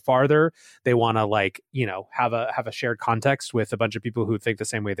money go farther. They want to have a shared context with a bunch of people who think the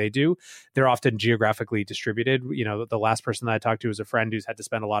same way they do. They're often geographically distributed. The last person that I talked to was a friend who's had to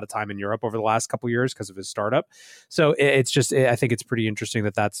spend a lot of time in Europe over the last couple of years because of his startup. So I think it's pretty interesting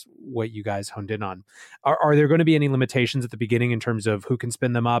that that's what you guys honed in on. Are there going to be any limitations at the beginning in terms of who can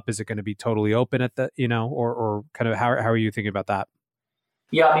spin them up? Is it going to be totally open at the, or kind of how are you thinking about that?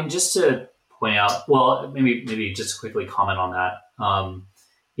 Yeah, I mean, just to point out, well, maybe just to quickly comment on that.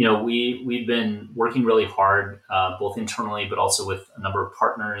 We've been working really hard, both internally, but also with a number of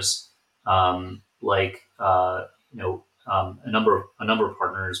partners, a number of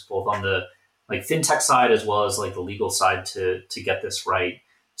partners, both on the fintech side as well as the legal side to get this right.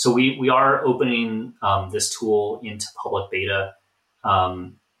 So we are opening this tool into public beta. I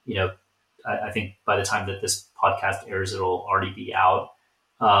think by the time that this podcast airs, it'll already be out.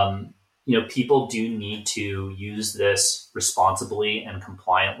 People do need to use this responsibly and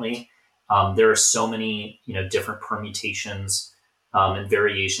compliantly. There are so many, different permutations and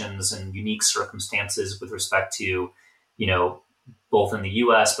variations and unique circumstances with respect to, both in the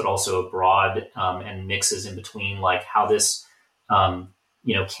US, but also abroad, and mixes in between, how this,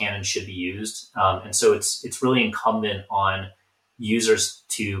 can and should be used. And so it's really incumbent on users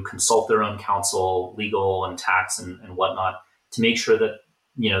to consult their own counsel, legal and tax and whatnot, to make sure that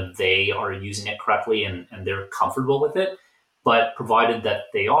they are using it correctly and they're comfortable with it. But provided that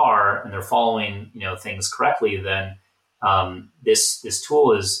they are and they're following things correctly, then this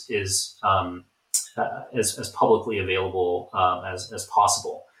tool is as publicly available as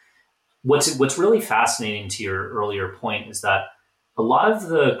possible. What's really fascinating to your earlier point is that a lot of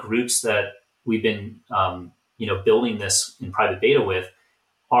the groups that we've been building this in private beta with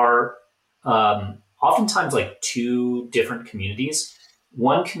are oftentimes two different communities.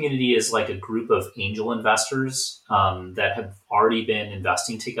 One community is a group of angel investors that have already been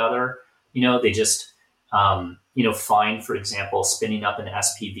investing together. They just, find, for example, spinning up an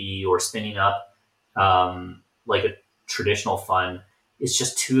SPV or spinning up a traditional fund is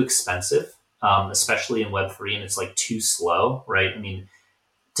just too expensive, especially in Web3, and it's too slow, right? I mean,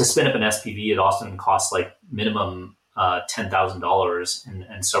 to spin up an SPV, it often costs minimum $10,000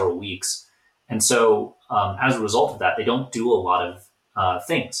 and several weeks. And so as a result of that, they don't do a lot of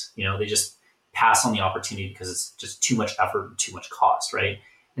things. They just pass on the opportunity because it's just too much effort and too much cost, right?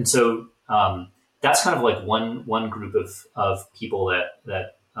 And so that's kind of one group of people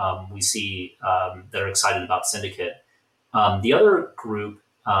that we see that are excited about Syndicate. The other group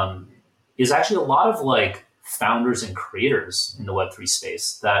is actually a lot of founders and creators in the Web3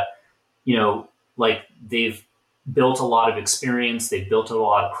 space that they've built a lot of experience, they've built a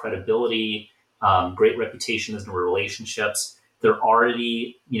lot of credibility, great reputations and relationships. They're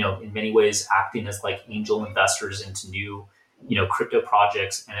already, in many ways acting as angel investors into new, crypto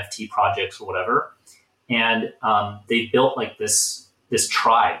projects, NFT projects, or whatever. And they built this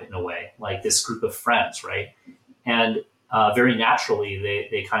tribe in a way, this group of friends, right? And very naturally,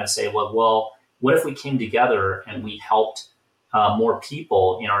 they kind of say, well, what if we came together and we helped more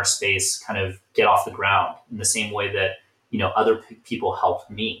people in our space kind of get off the ground in the same way that, other people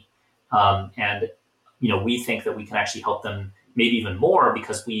helped me. And we think that we can actually help them maybe even more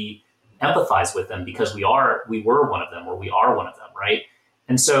because we empathize with them because we were one of them, or we are one of them, right?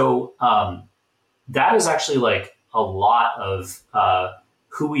 And so that is actually a lot of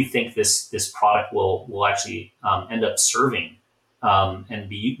who we think this product will actually end up serving and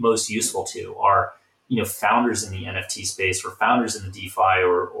be most useful to are founders in the NFT space or founders in the DeFi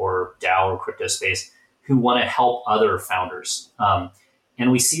or DAO or crypto space who want to help other founders.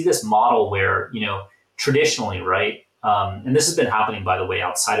 And we see this model where traditionally, right? And this has been happening, by the way,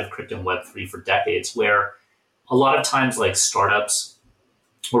 outside of crypto and Web3 for decades, where a lot of times startups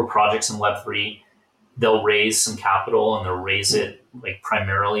or projects in Web3, they'll raise some capital and they'll raise it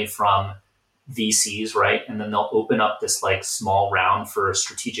primarily from VCs, right? And then they'll open up this small round for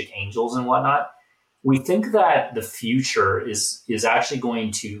strategic angels and whatnot. We think that the future is actually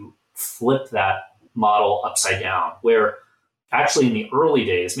going to flip that model upside down, where actually in the early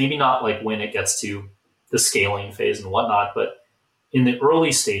days, maybe not when it gets to the scaling phase and whatnot, but in the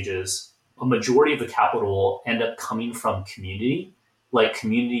early stages, a majority of the capital will end up coming from community like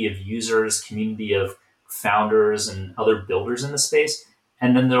community of users, community of founders and other builders in the space.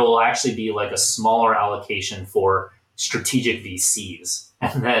 And then there will actually be like a smaller allocation for strategic VCs.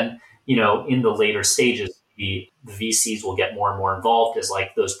 And then, in the later stages, the VCs will get more and more involved as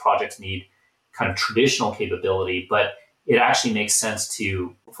like those projects need kind of traditional capability. But it actually makes sense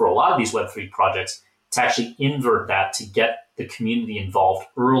for a lot of these Web3 projects to actually invert that to get the community involved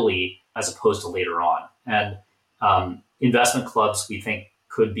early as opposed to later on. And investment clubs, we think,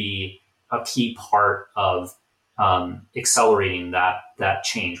 could be a key part of accelerating that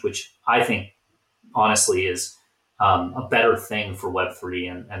change, which I think honestly is a better thing for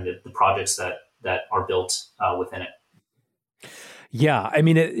Web3 and the projects that are built within it. Yeah, I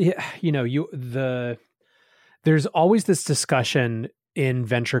mean, there's always this discussion in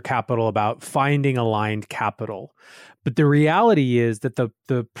venture capital about finding aligned capital, but the reality is that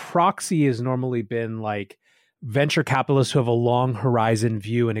the proxy has normally been like venture capitalists who have a long horizon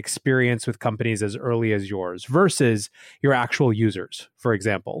view and experience with companies as early as yours versus your actual users, for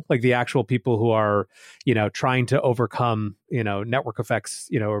example, like the actual people who are, trying to overcome, network effects,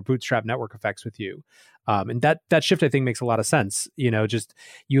 or bootstrap network effects with you. And that shift, I think, makes a lot of sense. Just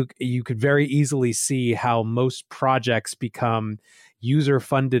you could very easily see how most projects become user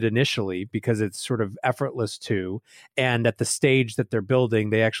funded initially because it's sort of effortless to, and at the stage that they're building,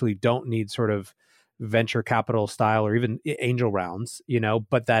 they actually don't need sort of venture capital style or even angel rounds,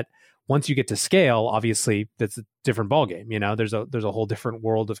 but that once you get to scale, obviously that's a different ballgame. There's a whole different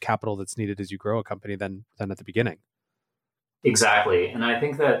world of capital that's needed as you grow a company than at the beginning. Exactly. And I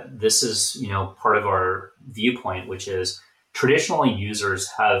think that this is, part of our viewpoint, which is traditionally users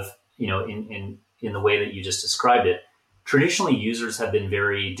have, in the way that you just described it, traditionally users have been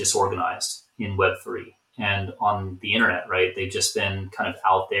very disorganized in Web3 and on the internet, right? They've just been kind of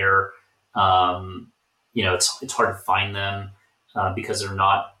out there. It's hard to find them because they're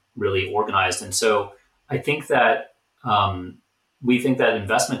not really organized. And so I think that we think that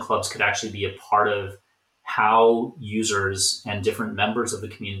investment clubs could actually be a part of how users and different members of the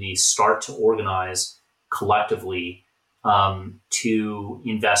community start to organize collectively to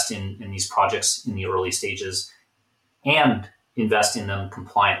invest in these projects in the early stages and invest in them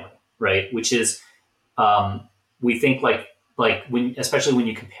compliantly, right? Which is, we think like especially when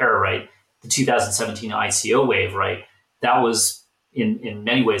you compare, right, the 2017 ICO wave, right, that was in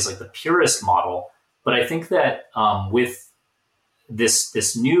many ways like the purest model. But I think that with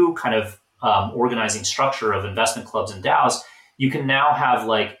this new kind of organizing structure of investment clubs and DAOs, you can now have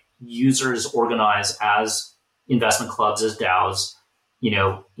like users organize as investment clubs, as DAOs,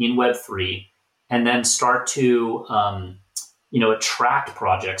 in Web3, and then start to, attract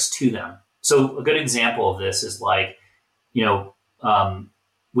projects to them. So a good example of this is like,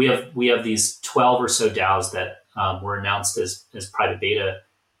 we have these 12 or so DAOs that were announced as private beta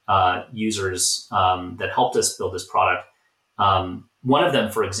users that helped us build this product. One of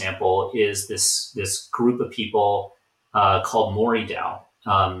them, for example, is this group of people called Mori DAO,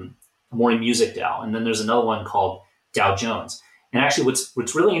 Mori Music DAO, and then there's another one called Dow Jones. And actually,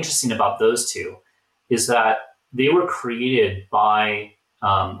 what's really interesting about those two is that they were created by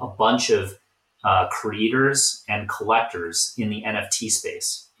a bunch of creators and collectors in the NFT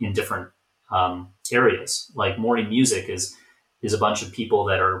space in different areas. Like Mori Music is a bunch of people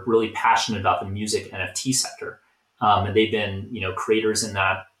that are really passionate about the music NFT sector. And they've been, creators in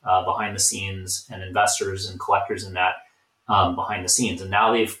that behind the scenes and investors and collectors in that behind the scenes. And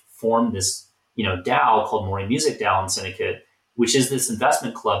now they've formed this, DAO called Mori Music DAO and Syndicate, which is this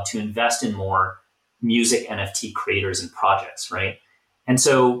investment club to invest in more music NFT creators and projects, right? And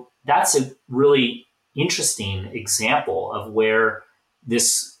so that's a really interesting example of where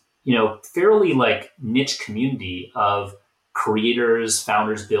this, fairly like niche community of creators,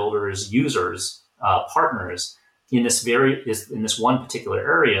 founders, builders, users, partners in this one particular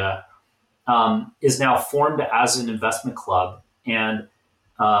area is now formed as an investment club. And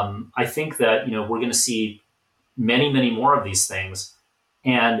I think that, we're going to see many, many more of these things.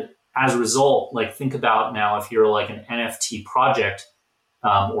 And as a result, like think about now, if you're like an NFT project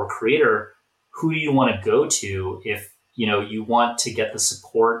or creator, who do you want to go to if, you want to get the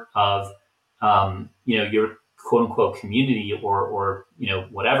support of, your quote unquote community or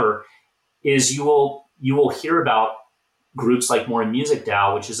whatever, is you will hear about groups like Mori Music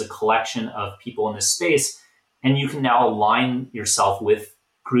DAO, which is a collection of people in this space. And you can now align yourself with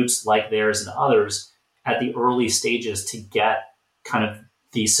groups like theirs and others at the early stages to get kind of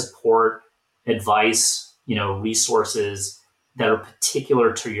the support, advice, resources that are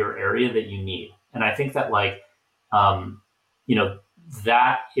particular to your area that you need. And I think that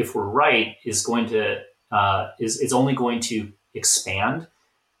that if we're right is going to is only going to expand.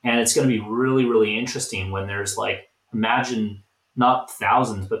 And it's going to be really, really interesting when there's like, imagine not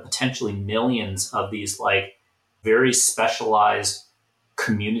thousands, but potentially millions of these like very specialized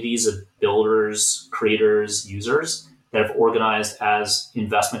communities of builders, creators, users that have organized as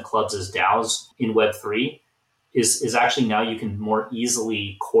investment clubs, as DAOs in Web3. Is actually now you can more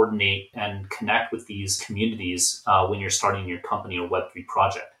easily coordinate and connect with these communities when you're starting your company or Web3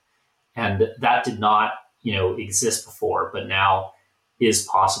 project. And that did not, exist before, but now is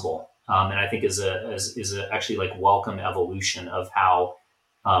possible. And I think is actually like welcome evolution of how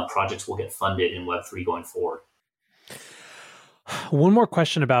projects will get funded in Web3 going forward. One more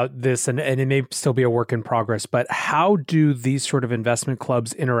question about this, and it may still be a work in progress, but how do these sort of investment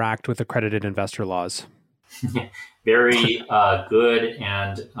clubs interact with accredited investor laws? Very good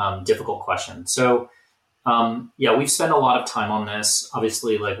and difficult question. So, we've spent a lot of time on this.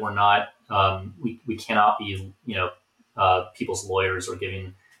 Obviously, like we're not, we cannot be, people's lawyers or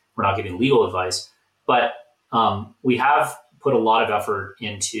we're not giving legal advice, but we have put a lot of effort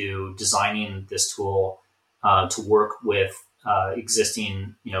into designing this tool to work with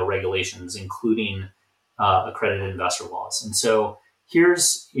existing, regulations, including accredited investor laws. And so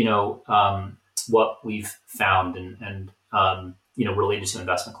here's, what we've found and related to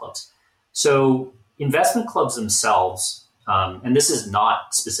investment clubs. So investment clubs themselves, and this is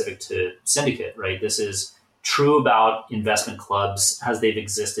not specific to Syndicate, right? This is true about investment clubs as they've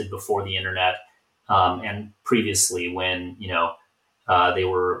existed before the internet and previously when, they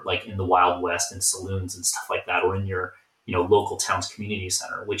were like in the Wild West in saloons and stuff like that, or in your, local town's community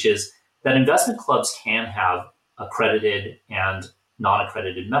center, which is that investment clubs can have accredited and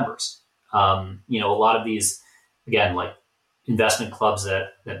non-accredited members. A lot of these, again, like investment clubs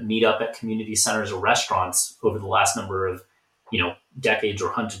that meet up at community centers or restaurants over the last number of, decades or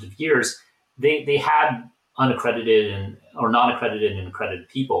hundreds of years, they had unaccredited or non-accredited and accredited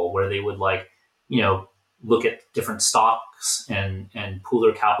people where they would look at different stocks and pool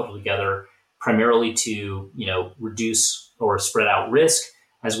their capital together primarily to, reduce or spread out risk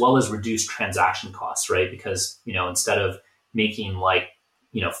as well as reduce transaction costs, right? Because, instead of making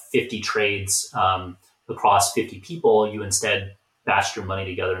 50 trades across 50 people, you instead batched your money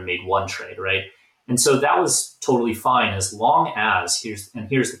together and made one trade, right? And so that was totally fine as long as, here's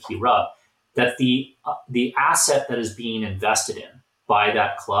the key rub, that the asset that is being invested in by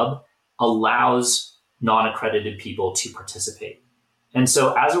that club allows non-accredited people to participate. And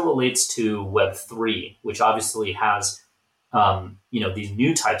so as it relates to Web3, which obviously has these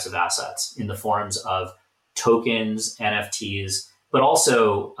new types of assets in the forms of tokens, NFTs, but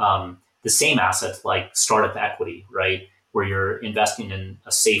also the same assets like startup equity, right? Where you're investing in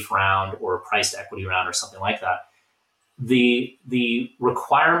a safe round or a priced equity round or something like that. The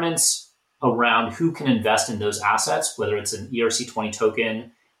requirements around who can invest in those assets, whether it's an ERC20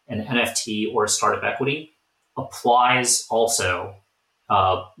 token, an NFT, or a startup equity, applies also,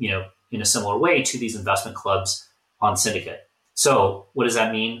 in a similar way to these investment clubs on Syndicate. So what does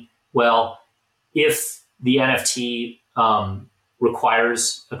that mean? Well, if the NFT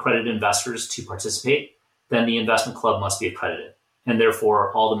requires accredited investors to participate, then the investment club must be accredited. And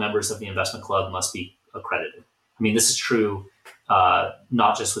therefore, all the members of the investment club must be accredited. I mean, this is true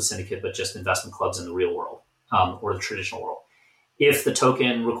not just with Syndicate, but just investment clubs in the real world or the traditional world. If the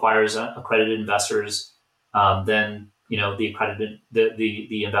token requires accredited investors, then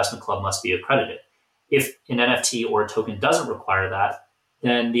the investment club must be accredited. If an NFT or a token doesn't require that,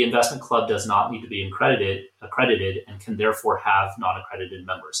 then the investment club does not need to be accredited and can therefore have non-accredited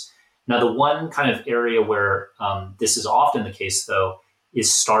members. Now, the one kind of area where this is often the case, though,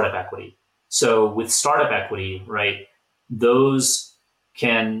 is startup equity. So with startup equity, right, those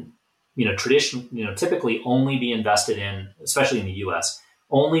can, typically only be invested in, especially in the US,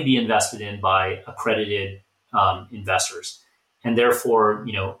 only be invested in by accredited investors. And therefore,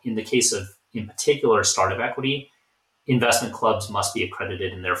 in the case of, in particular, startup equity, investment clubs must be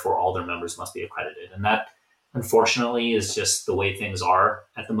accredited and therefore all their members must be accredited. And that, unfortunately, is just the way things are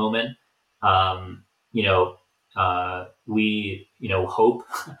at the moment. We, hope,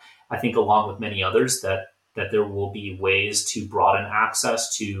 I think, along with many others, that there will be ways to broaden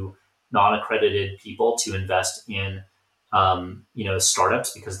access to non-accredited people to invest in,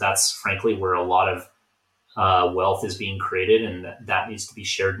 startups, because that's frankly where a lot of wealth is being created, and that needs to be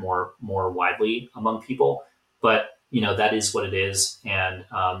shared more widely among people. But that is what it is, and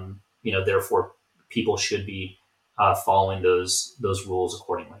therefore people should be following those rules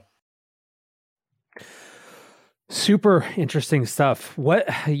accordingly. Super interesting stuff. What,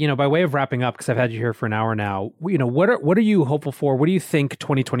 by way of wrapping up, because I've had you here for an hour now, what are you hopeful for? What do you think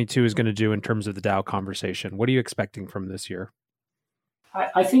 2022 is going to do in terms of the DAO conversation? What are you expecting from this year?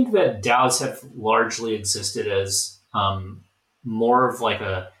 I think that DAOs have largely existed as more of like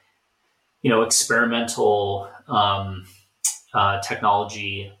a, experimental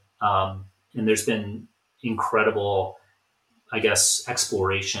technology. And there's been incredible, I guess,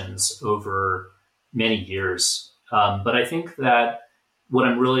 explorations over many years. But I think that what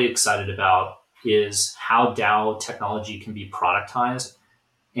I'm really excited about is how DAO technology can be productized.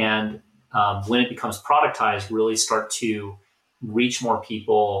 And when it becomes productized, really start to reach more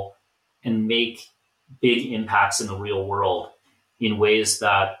people and make big impacts in the real world in ways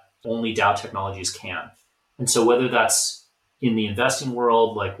that only DAO technologies can. And so whether that's in the investing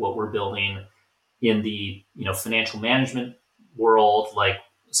world, like what we're building, in the financial management world, like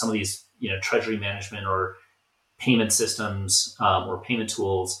some of these treasury management or payment systems or payment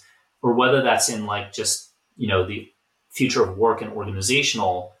tools, or whether that's in like just the future of work and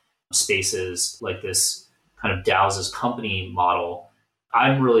organizational spaces like this kind of DAOs as company model,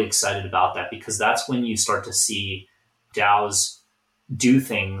 I'm really excited about that because that's when you start to see DAOs do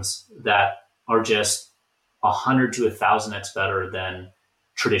things that are just 100 to 1,000x better than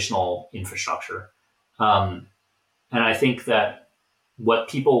traditional infrastructure. And I think that what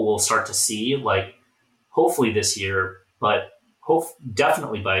people will start to see, like hopefully this year, but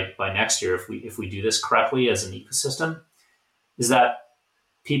definitely by next year, if we do this correctly as an ecosystem, is that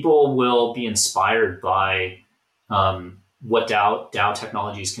people will be inspired by what DAO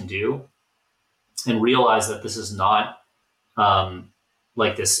technologies can do, and realize that this is not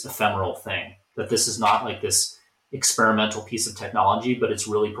like this ephemeral thing, that this is not like this experimental piece of technology, but it's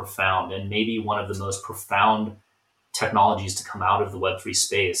really profound and maybe one of the most profound technologies to come out of the Web3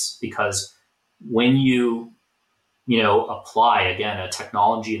 space. Because when you apply, again, a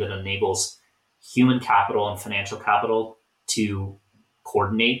technology that enables human capital and financial capital to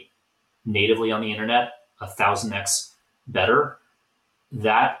coordinate natively on the internet 1,000x better,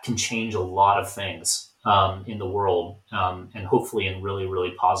 that can change a lot of things in the world, and hopefully in really,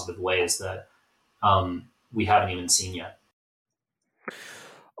 really positive ways that we haven't even seen yet.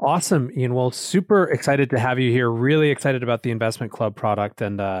 Awesome, Ian. Well, super excited to have you here. Really excited about the Investment Club product,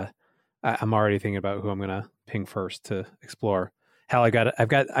 and I'm already thinking about who I'm going to ping first to explore. Hell, I kind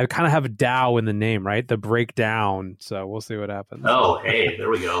of have a DAO in the name, right? The breakdown. So we'll see what happens. Oh, hey, there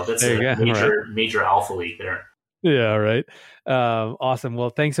we go. That's major alpha leak there. Yeah, right. Awesome. Well,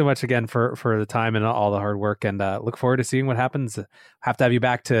 thanks so much again for the time and all the hard work, and look forward to seeing what happens. Have to have you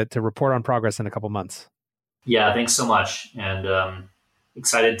back to report on progress in a couple months. Yeah, thanks so much. And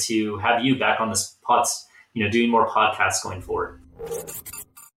excited to have you back on this doing more podcasts going forward.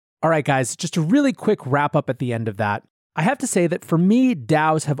 All right, guys, just a really quick wrap up at the end of that. I have to say that for me,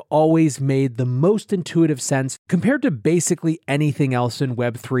 DAOs have always made the most intuitive sense compared to basically anything else in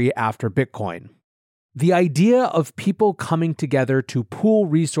Web3 after Bitcoin. The idea of people coming together to pool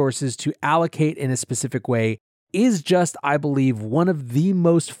resources to allocate in a specific way is just, I believe, one of the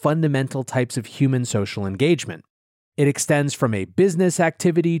most fundamental types of human social engagement. It extends from a business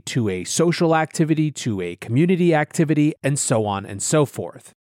activity to a social activity to a community activity, and so on and so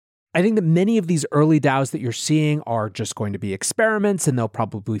forth. I think that many of these early DAOs that you're seeing are just going to be experiments and they'll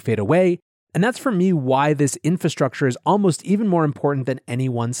probably fade away. And that's for me why this infrastructure is almost even more important than any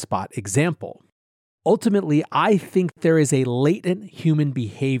one spot example. Ultimately, I think there is a latent human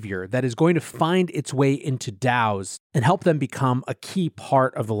behavior that is going to find its way into DAOs and help them become a key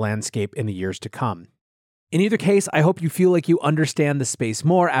part of the landscape in the years to come. In either case, I hope you feel like you understand the space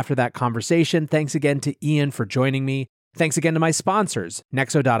more after that conversation. Thanks again to Ian for joining me. Thanks again to my sponsors,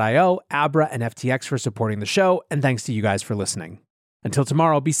 Nexo.io, Abra, and FTX for supporting the show, and thanks to you guys for listening. Until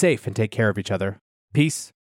tomorrow, be safe and take care of each other. Peace.